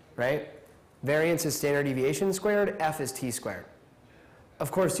 right? Variance is standard deviation squared, F is t squared. Of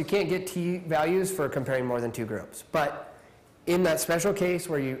course, you can't get t values for comparing more than two groups, but in that special case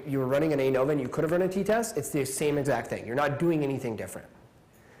where you were running an ANOVA and you could have run a t-test, it's the same exact thing. You're not doing anything different.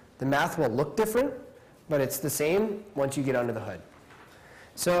 The math will look different, but it's the same once you get under the hood.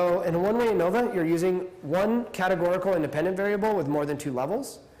 So in a one-way ANOVA, you're using one categorical independent variable with more than two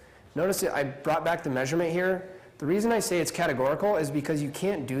levels. Notice that I brought back the measurement here. The reason I say it's categorical is because you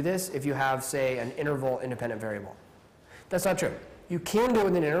can't do this if you have, say, an interval independent variable. That's not true. You can do it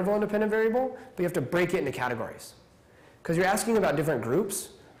with an interval independent variable, but you have to break it into categories. Because you're asking about different groups,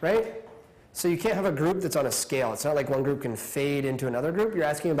 right? So you can't have a group that's on a scale. It's not like one group can fade into another group. You're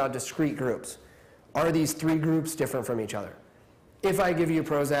asking about discrete groups. Are these three groups different from each other? If I give you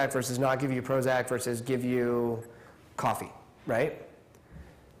Prozac versus not give you Prozac versus give you coffee, right?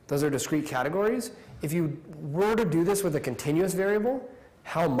 Those are discrete categories. If you were to do this with a continuous variable,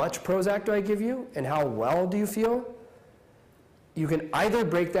 how much Prozac do I give you and how well do you feel? You can either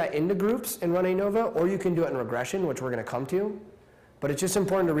break that into groups and run ANOVA, or you can do it in regression, which we're going to come to. But it's just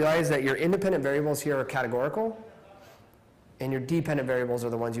important to realize that your independent variables here are categorical, and your dependent variables are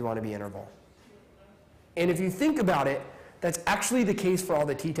the ones you want to be interval. And if you think about it, that's actually the case for all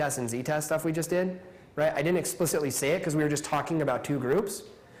the t-test and z-test stuff we just did, right? I didn't explicitly say it because we were just talking about two groups.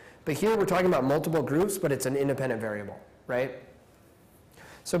 But here we're talking about multiple groups, but it's an independent variable, right?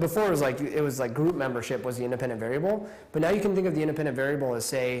 So before it was like group membership was the independent variable, but now you can think of the independent variable as,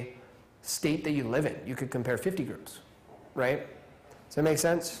 say, state that you live in. You could compare 50 groups, right? Does that make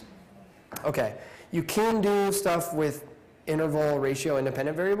sense? Okay. You can do stuff with interval ratio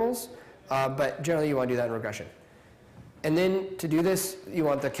independent variables, but generally you want to do that in regression. And then to do this, you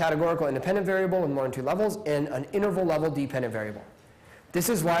want the categorical independent variable with more than 2 levels and an interval level dependent variable. This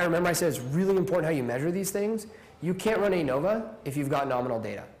is why, remember I said it's really important how you measure these things. You can't run ANOVA if you've got nominal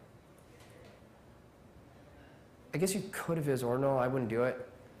data. I guess you could if it was ordinal. I wouldn't do it.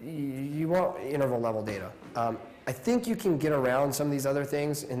 You want interval level data. I think you can get around some of these other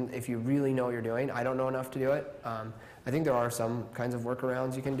things and if you really know what you're doing. I don't know enough to do it. I think there are some kinds of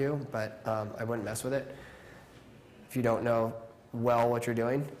workarounds you can do, but I wouldn't mess with it if you don't know well what you're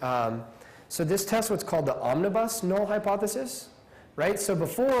doing. So this tests what's called the omnibus null hypothesis, right? So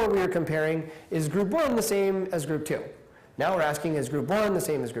before we were comparing, is group 1 the same as group 2? Now we're asking, is group 1 the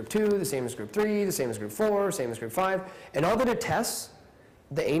same as group 2, the same as group 3, the same as group 4, the same as group 5? And all that it tests,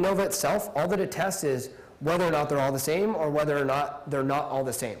 the ANOVA itself, all that it tests is whether or not they're all the same or whether or not they're not all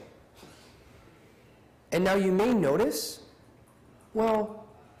the same. And now you may notice, well,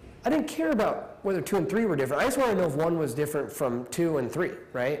 I didn't care about whether 2 and 3 were different. I just want to know if 1 was different from 2 and 3,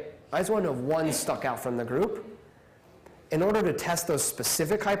 right? I just want to know if 1 stuck out from the group. In order to test those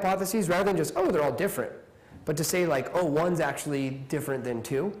specific hypotheses, rather than just, oh, they're all different, but to say like, oh, 1's actually different than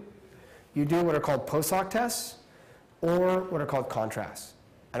 2, you do what are called post hoc tests or what are called contrasts.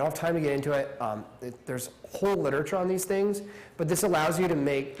 I don't have time to get into it. There's whole literature on these things, but this allows you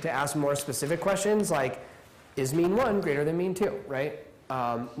to ask more specific questions like, is mean 1 greater than mean 2, right?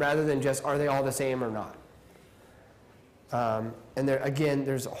 Rather than just, are they all the same or not? And there, again,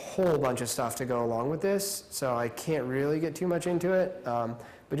 there's a whole bunch of stuff to go along with this, so I can't really get too much into it.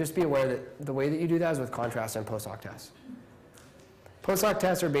 But just be aware that the way that you do that is with contrast and post hoc tests. Post hoc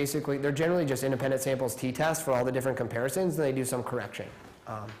tests are basically, they're generally just independent samples t-tests for all the different comparisons, and they do some correction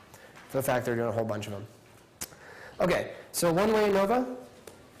for the fact they're doing a whole bunch of them. Okay, so one-way ANOVA.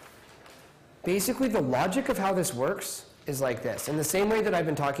 Basically, the logic of how this works is like this. In the same way that I've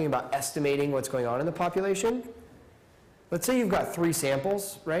been talking about estimating what's going on in the population, let's say you've got 3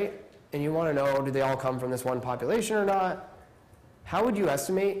 samples, right? And you want to know, do they all come from this one population or not? How would you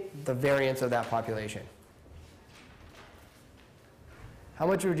estimate the variance of that population? How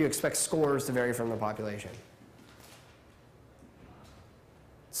much would you expect scores to vary from the population?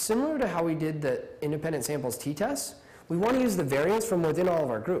 Similar to how we did the independent samples t-tests, we want to use the variance from within all of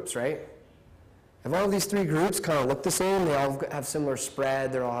our groups, right? If all of these 3 groups kind of look the same, they all have similar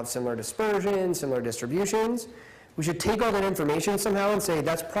spread, they all have similar dispersion, similar distributions, we should take all that information somehow and say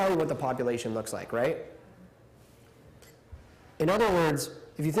that's probably what the population looks like, right? In other words,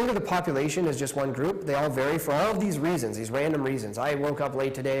 if you think of the population as just one group, they all vary for all of these reasons, these random reasons. I woke up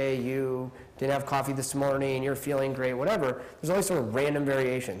late today, you didn't have coffee this morning, you're feeling great, whatever. There's always sort of random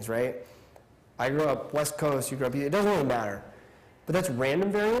variations, right? I grew up West Coast, you grew up East, it doesn't really matter. But that's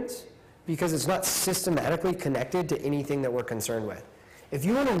random variance because it's not systematically connected to anything that we're concerned with. If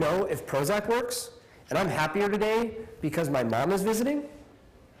you want to know if Prozac works, and I'm happier today because my mom is visiting,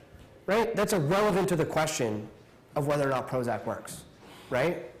 right? That's irrelevant to the question of whether or not Prozac works,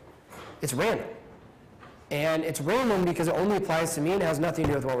 right? It's random. And it's random because it only applies to me and it has nothing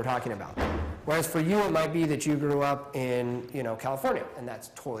to do with what we're talking about. Whereas for you, it might be that you grew up in, California, and that's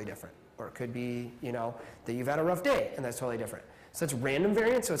totally different. Or it could be, that you've had a rough day, and that's totally different. So it's random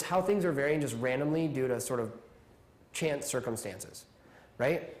variance, so it's how things are varying just randomly due to sort of chance circumstances,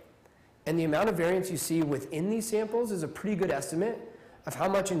 right? And the amount of variance you see within these samples is a pretty good estimate of how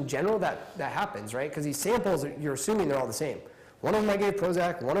much in general that happens, right? Because these samples, you're assuming they're all the same. One of them I gave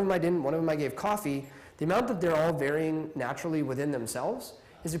Prozac, one of them I didn't, one of them I gave coffee. The amount that they're all varying naturally within themselves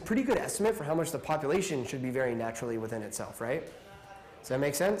is a pretty good estimate for how much the population should be varying naturally within itself, right? Does that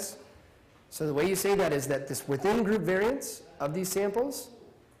make sense? So the way you say that is that this within group variance of these samples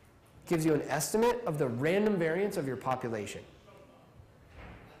gives you an estimate of the random variance of your population.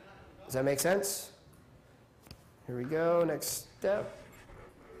 Does that make sense? Here we go, next step.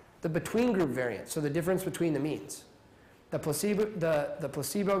 The between group variance, so the difference between the means. The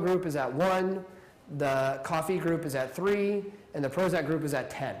placebo group is at 1, the coffee group is at 3, and the Prozac group is at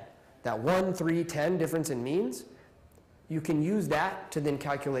 10. That 1, 3, 10 difference in means, you can use that to then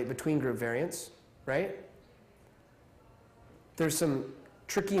calculate between group variance, right? There's some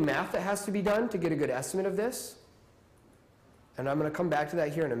tricky math that has to be done to get a good estimate of this. And I'm going to come back to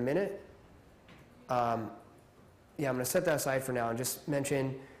that here in a minute. I'm going to set that aside for now and just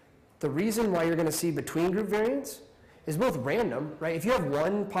mention the reason why you're going to see between group variance is both random, right? If you have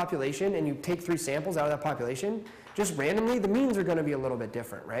one population and you take 3 samples out of that population, just randomly, the means are going to be a little bit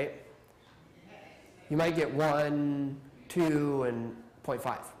different, right? You might get 1, 2, and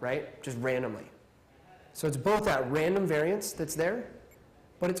 0.5, right? Just randomly. So it's both that random variance that's there,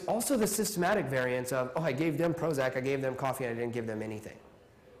 but it's also the systematic variance of, oh, I gave them Prozac, I gave them coffee, and I didn't give them anything,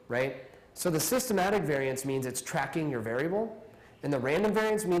 right? So the systematic variance means it's tracking your variable, and the random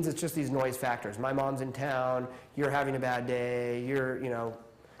variance means it's just these noise factors. My mom's in town, you're having a bad day, you're,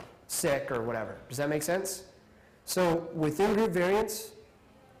 sick or whatever. Does that make sense? So within group variance,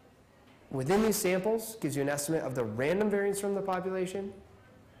 within these samples, gives you an estimate of the random variance from the population.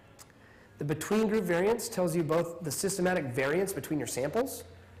 The between group variance tells you both the systematic variance between your samples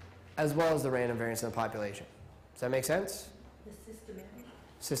as well as the random variance in the population. Does that make sense? The systematic?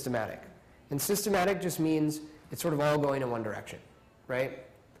 Systematic. And systematic just means it's sort of all going in one direction, right?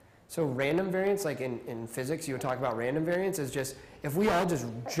 So random variance, like in physics, you would talk about random variance as just, if we all just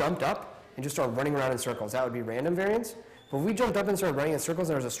jumped up and just started running around in circles, that would be random variance. But if we jumped up and started running in circles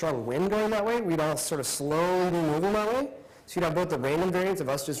and there was a strong wind going that way, we'd all sort of slowly be moving that way. So you'd have both the random variance of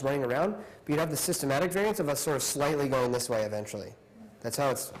us just running around, but you'd have the systematic variance of us sort of slightly going this way eventually. That's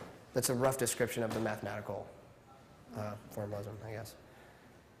a rough description of the mathematical formalism, I guess.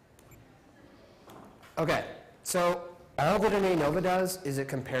 Okay, so all that an ANOVA does is it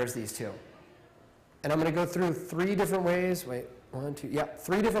compares these two. And I'm going to go through three different ways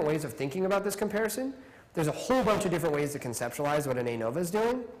of thinking about this comparison. There's a whole bunch of different ways to conceptualize what an ANOVA is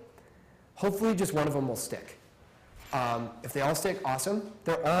doing. Hopefully just one of them will stick. If they all stick, awesome.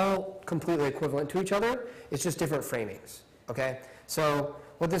 They're all completely equivalent to each other. It's just different framings, okay? So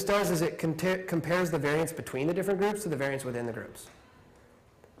what this does is it compares the variance between the different groups to the variance within the groups.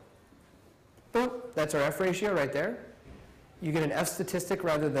 Boom, that's our F ratio right there. You get an F statistic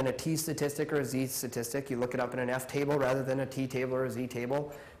rather than a T statistic or a Z statistic. You look it up in an F table rather than a T table or a Z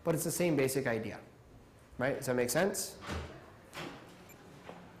table, but it's the same basic idea, right? Does that make sense?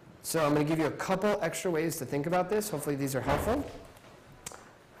 So I'm going to give you a couple extra ways to think about this. Hopefully these are helpful.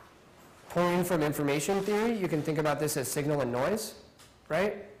 Pulling from information theory, you can think about this as signal and noise,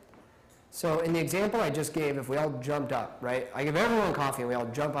 right? So in the example I just gave, if we all jumped up, right? I give everyone coffee and we all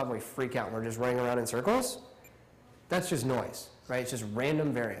jump up and we freak out and we're just running around in circles. That's just noise, right? It's just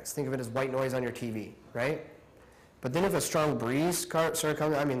random variance. Think of it as white noise on your TV, right? But then if a strong breeze started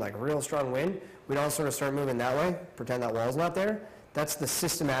coming, like real strong wind, we'd all sort of start moving that way, pretend that wall's not there. That's the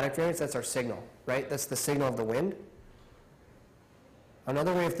systematic variance, that's our signal, right? That's the signal of the wind.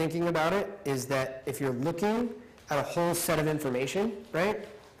 Another way of thinking about it is that if you're looking at a whole set of information, right?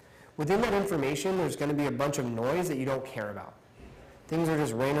 Within that information, there's going to be a bunch of noise that you don't care about. Things are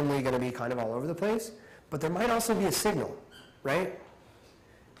just randomly going to be kind of all over the place, but there might also be a signal, right?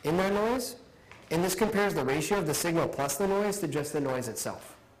 In that noise, and this compares the ratio of the signal plus the noise to just the noise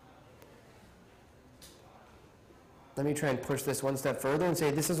itself. Let me try and push this one step further and say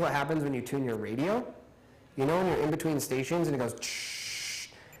this is what happens when you tune your radio. You know when you're in between stations and it goes shh,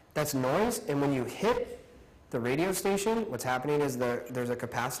 that's noise, and when you hit the radio station, what's happening is there's a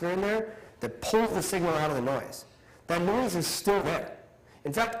capacitor in there that pulls the signal out of the noise. That noise is still there.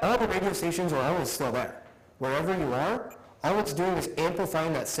 In fact, all the radio stations are always still there. Wherever you are, all it's doing is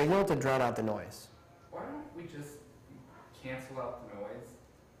amplifying that signal to drown out the noise. Why don't we just cancel out the noise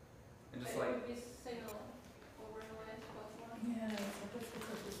and just like? It would be signal over noise plus one. Yeah, so that's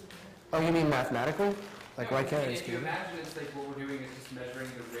because this is. Oh, you mean mathematically? Like, why can't I just If you do it? imagine it's like what we're doing is just measuring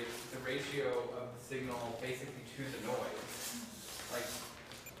the ratio of the signal basically to the noise. Like,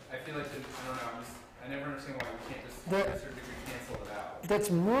 I feel like, I don't know, I never understand why we can't just, to a certain degree, cancel it out.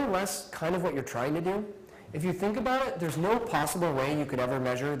 That's more or less kind of what you're trying to do. If you think about it, there's no possible way you could ever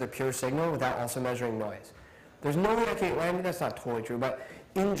measure the pure signal without also measuring noise. There's no way that's not totally true, but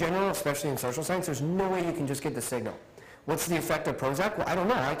in general, especially in social science, there's no way you can just get the signal. What's the effect of Prozac? Well, I don't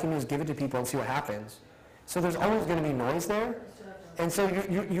know. I can just give it to people and see what happens. So there's always going to be noise there. And so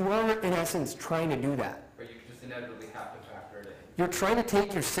you are, in essence, trying to do that. But you just inevitably have to factor it in. You're trying to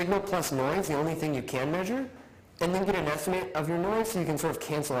take your signal plus noise, the only thing you can measure, and then get an estimate of your noise so you can sort of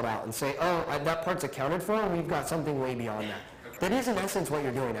cancel it out and say, oh, that part's accounted for, and we've got something way beyond that. Okay. That is, in essence, what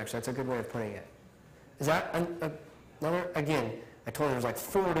you're doing, actually. That's a good way of putting it. Is that another? Again, I told you there's like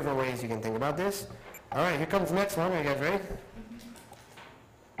 4 different ways you can think about this. All right, here comes the next one. Are you guys ready?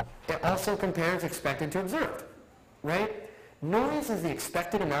 It also compares expected to observed, right? Noise is the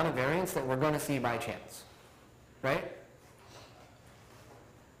expected amount of variance that we're going to see by chance, right?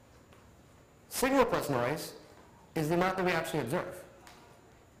 Signal plus noise is the amount that we actually observe.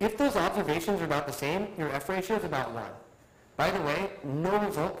 If those observations are about the same, your F ratio is about 1. By the way, no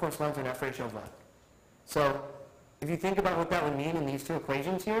result corresponds to an F ratio of 1. So if you think about what that would mean in these 2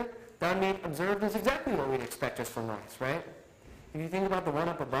 equations here, that would mean observed is exactly what we'd expect just from noise, right? If you think about the one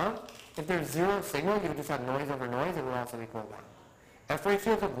up above, if there's 0 signal, you would just have noise over noise, it would also equal 1. F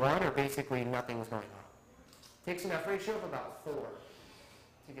ratios of 1 are basically nothing's going on. It takes an F ratio of about 4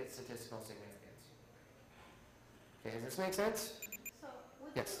 to get statistical significance. Okay, does this make sense? So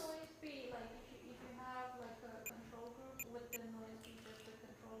would Yes. the noise be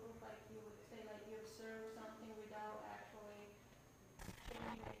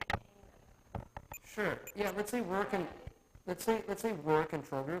Sure. Yeah, let's say we're a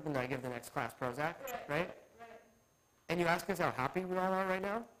control group and I give the next class Prozac, right? And you ask us how happy we all are right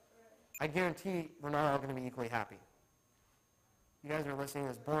now, I guarantee we're not all going to be equally happy. You guys are listening to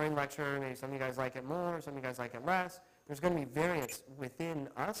this boring lecture, maybe some of you guys like it more, some of you guys like it less. There's going to be variance within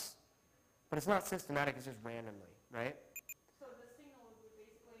us, but it's not systematic, it's just randomly, right? So the signal would be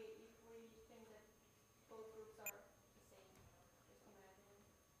basically if we think that both groups are the same, just imagine,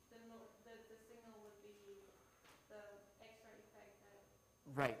 the signal would be the extra effect that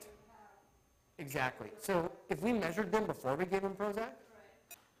Right. we would have. Exactly. So if we measured them before we gave them Prozac,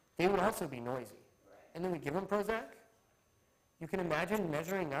 Right. they would also be noisy. Right. And then we give them Prozac. You can imagine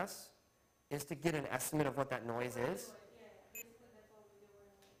measuring us is to get an estimate of what that noise is. Yeah, basically that's what we do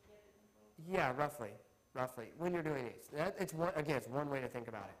when we get it involved. Yeah, roughly, when you're doing these. It's one way to think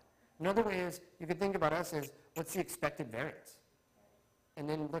about it. Another way is, you could think about us as, what's the expected variance? And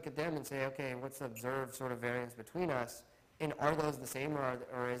then look at them and say, okay, what's the observed sort of variance between us? And are those the same,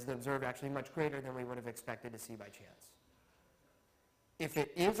 or is the observed actually much greater than we would have expected to see by chance? If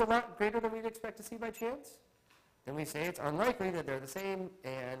it is a lot greater than we'd expect to see by chance, then we say it's unlikely that they're the same,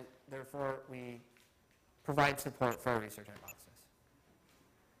 and therefore we provide support for our research hypothesis.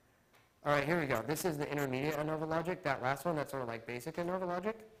 All right, here we go. This is the intermediate ANOVA logic. That last one, that's sort of like basic ANOVA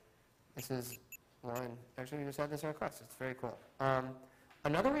logic. This is one, actually we just had this in our class. It's very cool.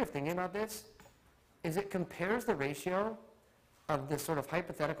 Another way of thinking about this is it compares the ratio of the sort of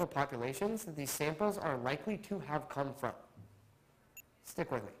hypothetical populations that these samples are likely to have come from.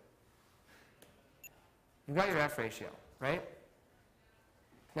 Stick with me. You've got your F ratio, right?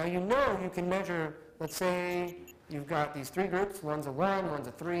 Now you know you can measure, let's say you've got these three groups, one's a 1, one's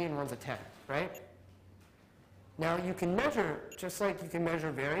a 3, and one's a 10, right? Now you can measure, just like you can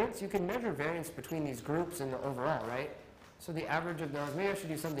measure variance, you can measure variance between these groups and the overall, right? So the average of those, maybe I should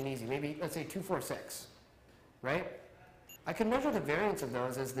do something easy, maybe let's say 2, 4, 6, right? I can measure the variance of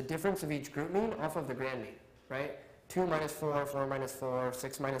those as the difference of each group mean off of the grand mean, right? 2 minus 4, 4 minus 4,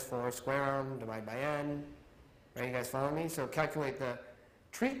 6 minus 4, square them, divide by n. Right, you guys follow me? So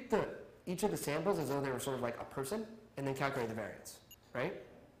treat each of the samples as though they were sort of like a person, and then calculate the variance, right?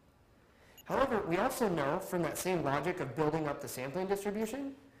 However, we also know from that same logic of building up the sampling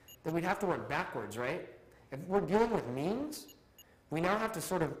distribution that we'd have to work backwards, right? If we're dealing with means, we now have to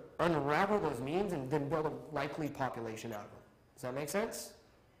sort of unravel those means and then build a likely population out of them. Does that make sense?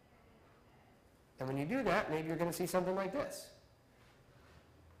 And when you do that, maybe you're going to see something like this.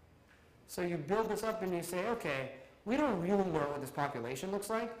 So you build this up and you say, okay, we don't really know what this population looks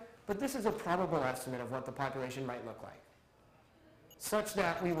like, but this is a probable estimate of what the population might look like, such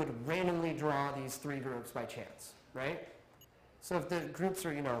that we would randomly draw these three groups by chance, right? So if the groups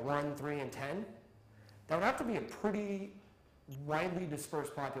are, 1, 3, and 10, that would have to be a pretty widely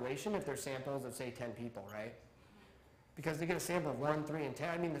dispersed population if they're samples of, say, 10 people, right? Because to get a sample of 1, 3, and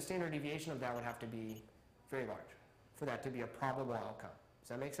 10, the standard deviation of that would have to be very large for that to be a probable outcome. Does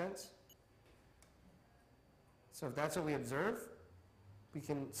that make sense? So if that's what we observe, we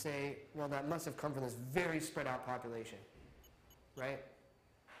can say, well, that must have come from this very spread out population, right?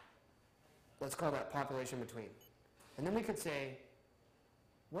 Let's call that population between. And then we could say,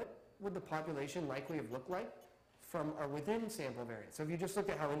 what would the population likely have looked like from or within sample variance? So if you just look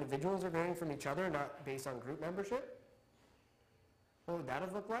at how individuals are varying from each other, not based on group membership, what would that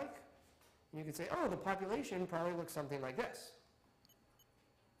have looked like? And you could say, oh, the population probably looks something like this.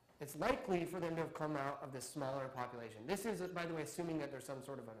 It's likely for them to have come out of this smaller population. This is, by the way, assuming that there's some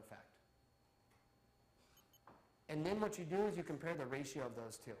sort of an effect. And then what you do is you compare the ratio of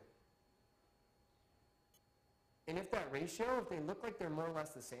those two. And if that ratio, if they look like they're more or less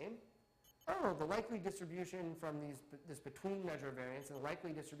the same, oh, the likely distribution from this between measure variance and the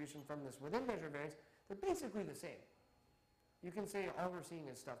likely distribution from this within measure variance, they're basically the same. You can say all we're seeing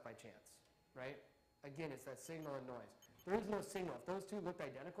is stuff by chance, right? Again, it's that signal and noise. There is no signal. If those two looked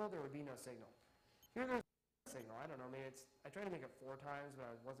identical, there would be no signal. Here there's a signal. I don't know, maybe I tried to make it 4 times, but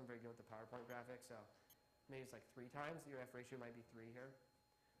I wasn't very good with the PowerPoint graphics, so maybe it's like 3 times. Your F ratio might be 3 here.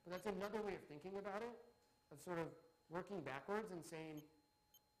 But that's another way of thinking about it, of sort of working backwards and saying,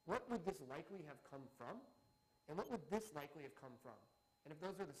 what would this likely have come from? And what would this likely have come from? And if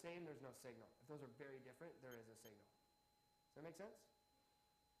those are the same, there's no signal. If those are very different, there is a signal. Does that make sense?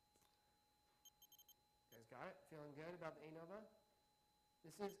 You guys got it? Feeling good about the ANOVA?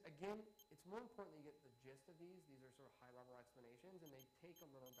 This is, again, it's more important that you get the gist of these. These are sort of high-level explanations, and they take a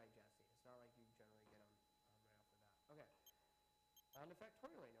little digesting. It's not like you generally get them right off the bat. Okay. On to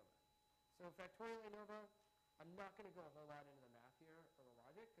factorial ANOVA. So factorial ANOVA, I'm not going to go a whole lot into the math here or the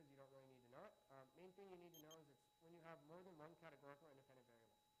logic because you don't really need to know it. Main thing you need to know is it's when you have more than one categorical independent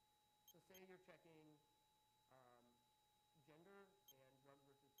variable. So say you're checking